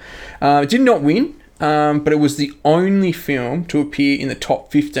film. It did not win. But it was the only film to appear in the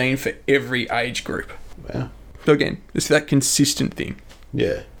top 15 for every age group. Wow. So again, it's that consistent thing.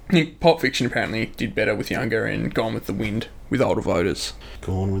 Yeah. I think Pulp Fiction apparently did better with younger and Gone with the Wind with older voters.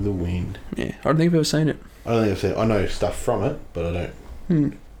 Gone with the Wind. Yeah, I don't think I've ever seen it. I don't think I've seen it. I know stuff from it, but I don't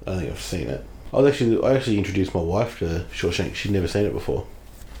think I've seen it. I actually introduced my wife to Shawshank. She'd never seen it before.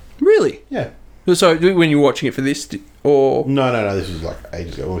 Really? Yeah. So when you were watching it for this, or... No, this was like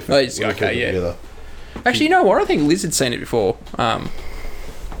ages ago. Together. Actually, you know what? I think Liz had seen it before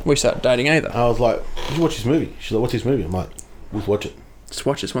we started dating either. I was like, "Did you watch this movie?" She's like, "What's this movie?" I'm like, "Let's watch it." Just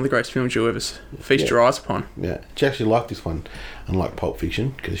watch it. It's one of the greatest films you'll ever feast your eyes upon. Yeah. She actually liked this one, unlike Pulp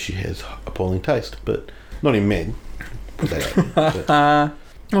Fiction, because she has appalling taste, but not in men. Put that out.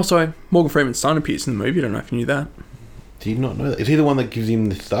 Also, Morgan Freeman's son appears in the movie. I don't know if you knew that. Do you not know that? Is he the one that gives him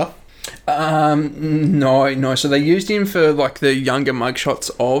the stuff? No. So they used him for like the younger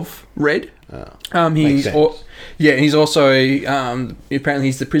mugshots of Red. He's he's also apparently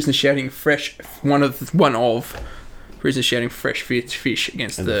he's the prisoner shouting fresh one of prisoners shouting fresh fish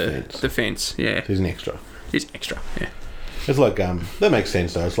against the fence. Yeah, So he's an extra. He's extra. Yeah, It's like that makes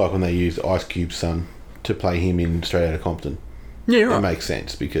sense though. It's like when they used Ice Cube's son to play him in Straight Outta Compton. Yeah, right. That makes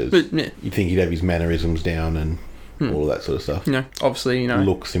sense because yeah. you think he'd have his mannerisms down and all of that sort of stuff. Obviously,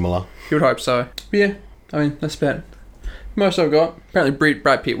 Look similar. You would hope so. But yeah, I mean that's about it. Most I've got. Apparently,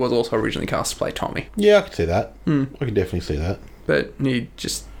 Brad Pitt was also originally cast to play Tommy. Yeah, I could see that. I could definitely see that. But he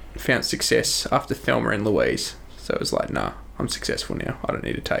just found success after Thelma and Louise. So it was like, nah, I'm successful now. I don't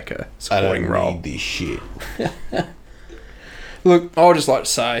need to take a supporting role. I don't need this shit. Look, I would just like to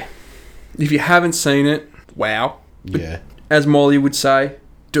say, if you haven't seen it, wow. Yeah. As Molly would say,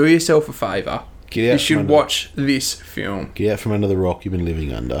 do yourself a favour. Get out. You should watch this film. Get out from under the rock you've been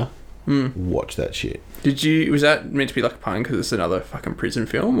living under. Watch that shit. Was that meant to be like a pun because it's another fucking prison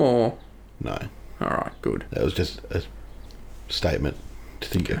film, or? No. Alright, good. That was just a statement. To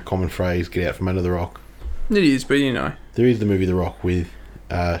think a common phrase, get out from under the rock. It is, but There is the movie The Rock with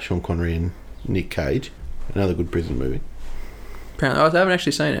Sean Connery and Nick Cage. Another good prison movie. Apparently, I haven't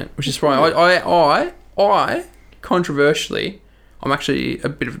actually seen it, which is why I controversially, I'm actually a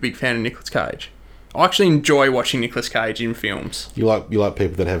bit of a big fan of Nicolas Cage. I actually enjoy watching Nicolas Cage in films. You like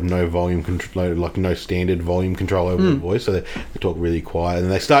people that have no volume control, like no standard volume control over their voice, so they talk really quiet and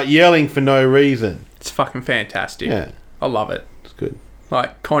they start yelling for no reason. It's fucking fantastic. Yeah, I love it. it's good.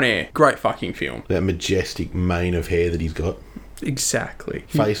 Like Con Air, great fucking film. That majestic mane of hair that he's got. Exactly.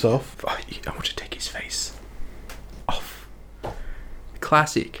 Face off. I want to take his face off.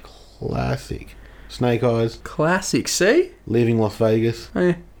 Classic. Snake Eyes. Classic. See? Leaving Las Vegas.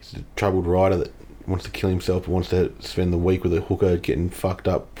 Yeah. He's a troubled writer that wants to kill himself but wants to spend the week with a hooker getting fucked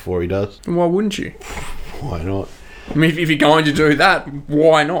up before he does. Why wouldn't you? Why not? I mean, if you're going to do that,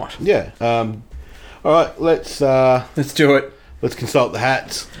 why not? Yeah. Alright, let's do it. Let's consult the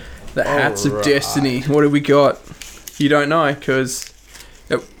hats. The Hats of Destiny. What have we got? You don't know, because...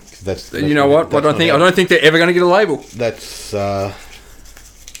 That's you know what? I don't think they're ever going to get a label. That's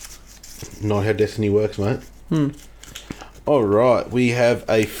not how Destiny works, mate. Alright, we have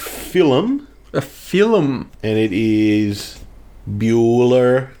a film. A film? And it is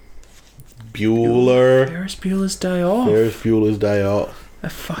Bueller. Ferris Bueller's Day Off. Ferris Bueller's Day Off. A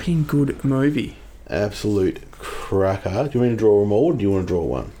fucking good movie. Absolute cracker. Do you want me to draw them all, or do you want to draw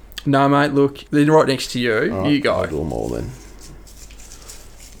one? No, mate, look. They're right next to you. All right, you go. I'll draw them all then.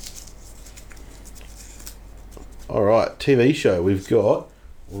 Alright, TV show. We've got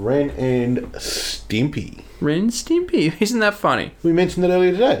Ren and Stimpy. Ren and Stimpy? Isn't that funny? We mentioned that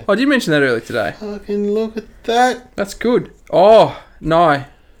earlier today. I did mention that earlier today. Fucking look at that. That's good. Oh, no.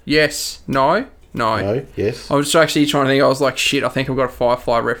 Yes. No. No, yes. I was actually trying to think. I was like, shit, I think I've got a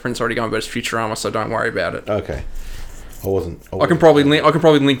Firefly reference already going, but it's Futurama, so don't worry about it. Okay. I can probably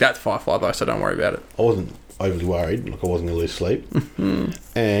link that to Firefly though, so don't worry about it. I wasn't overly worried. Like I wasn't going to lose sleep.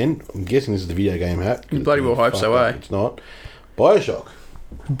 And I'm guessing this is the video game hat. You bloody well hope so, eh? It's not.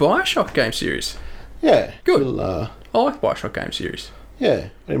 BioShock game series. Yeah. Good. Little, I like BioShock game series. Yeah,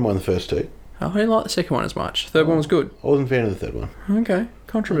 I didn't mind the first two. Oh, I didn't like the second one as much. Third one was good. I wasn't a fan of the third one. Okay, I didn't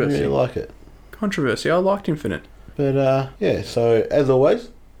controversy. really like it. Controversy. I liked Infinite. But yeah, so as always,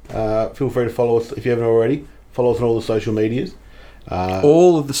 feel free to follow us if you haven't already. Follow us on all the social medias.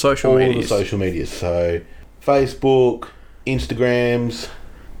 All of the social medias. All of the social medias. So Facebook, Instagrams,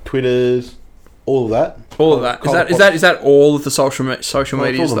 Twitters, all of that. All of that. Is that all of the social medias It's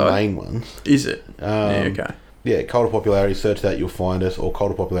all the though? main ones. Is it? Yeah, okay. Yeah, Cult of Popularity, search that, you'll find us, or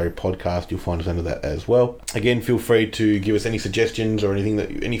Cult of Popularity Podcast, you'll find us under that as well. Again, feel free to give us any suggestions or anything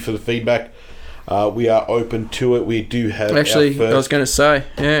any sort of feedback. We are open to it. We do have Actually, I was going to say,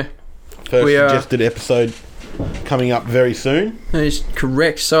 yeah. first suggested episode coming up very soon. That is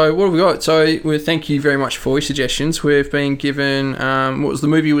correct. So what have we got? So thank you very much for your suggestions. We've been given, what was the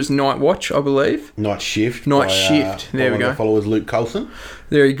movie? Was Night Watch, I believe. Night Shift. Night Shift. There we go. One of our followers, Luke Coulson.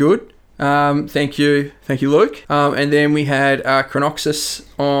 Very good. Thank you, Luke. And then we had Chronoxus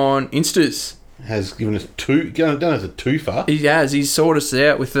on Instas. Has given us two. Done us a twofer. He has. He's sorted us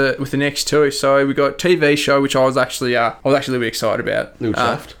out with the next two. So we got TV show, which I was actually a little bit excited about. Little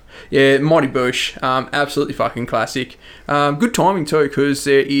Shaft. Yeah, Mighty Boosh. Absolutely fucking classic. Good timing too, because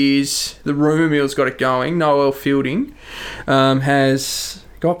there is the rumour mill's got it going. Noel Fielding has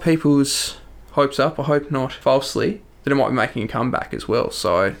got people's hopes up. I hope not falsely. That it might be making a comeback as well,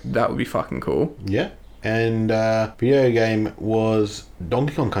 so that would be fucking cool. Yeah, and video game was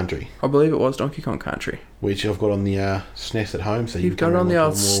Donkey Kong Country. I believe it was Donkey Kong Country. Which I've got on the SNES at home, so you've got it on the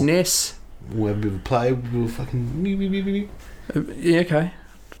old SNES. We'll have a bit of a play, we'll fucking... Yeah, okay.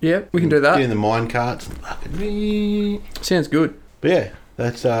 Yeah, we can do that. Get in the mine carts. Sounds good. But yeah,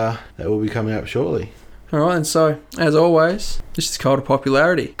 that will be coming up shortly. Alright, and so, as always, this is Cult of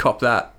Popularity. Cop that.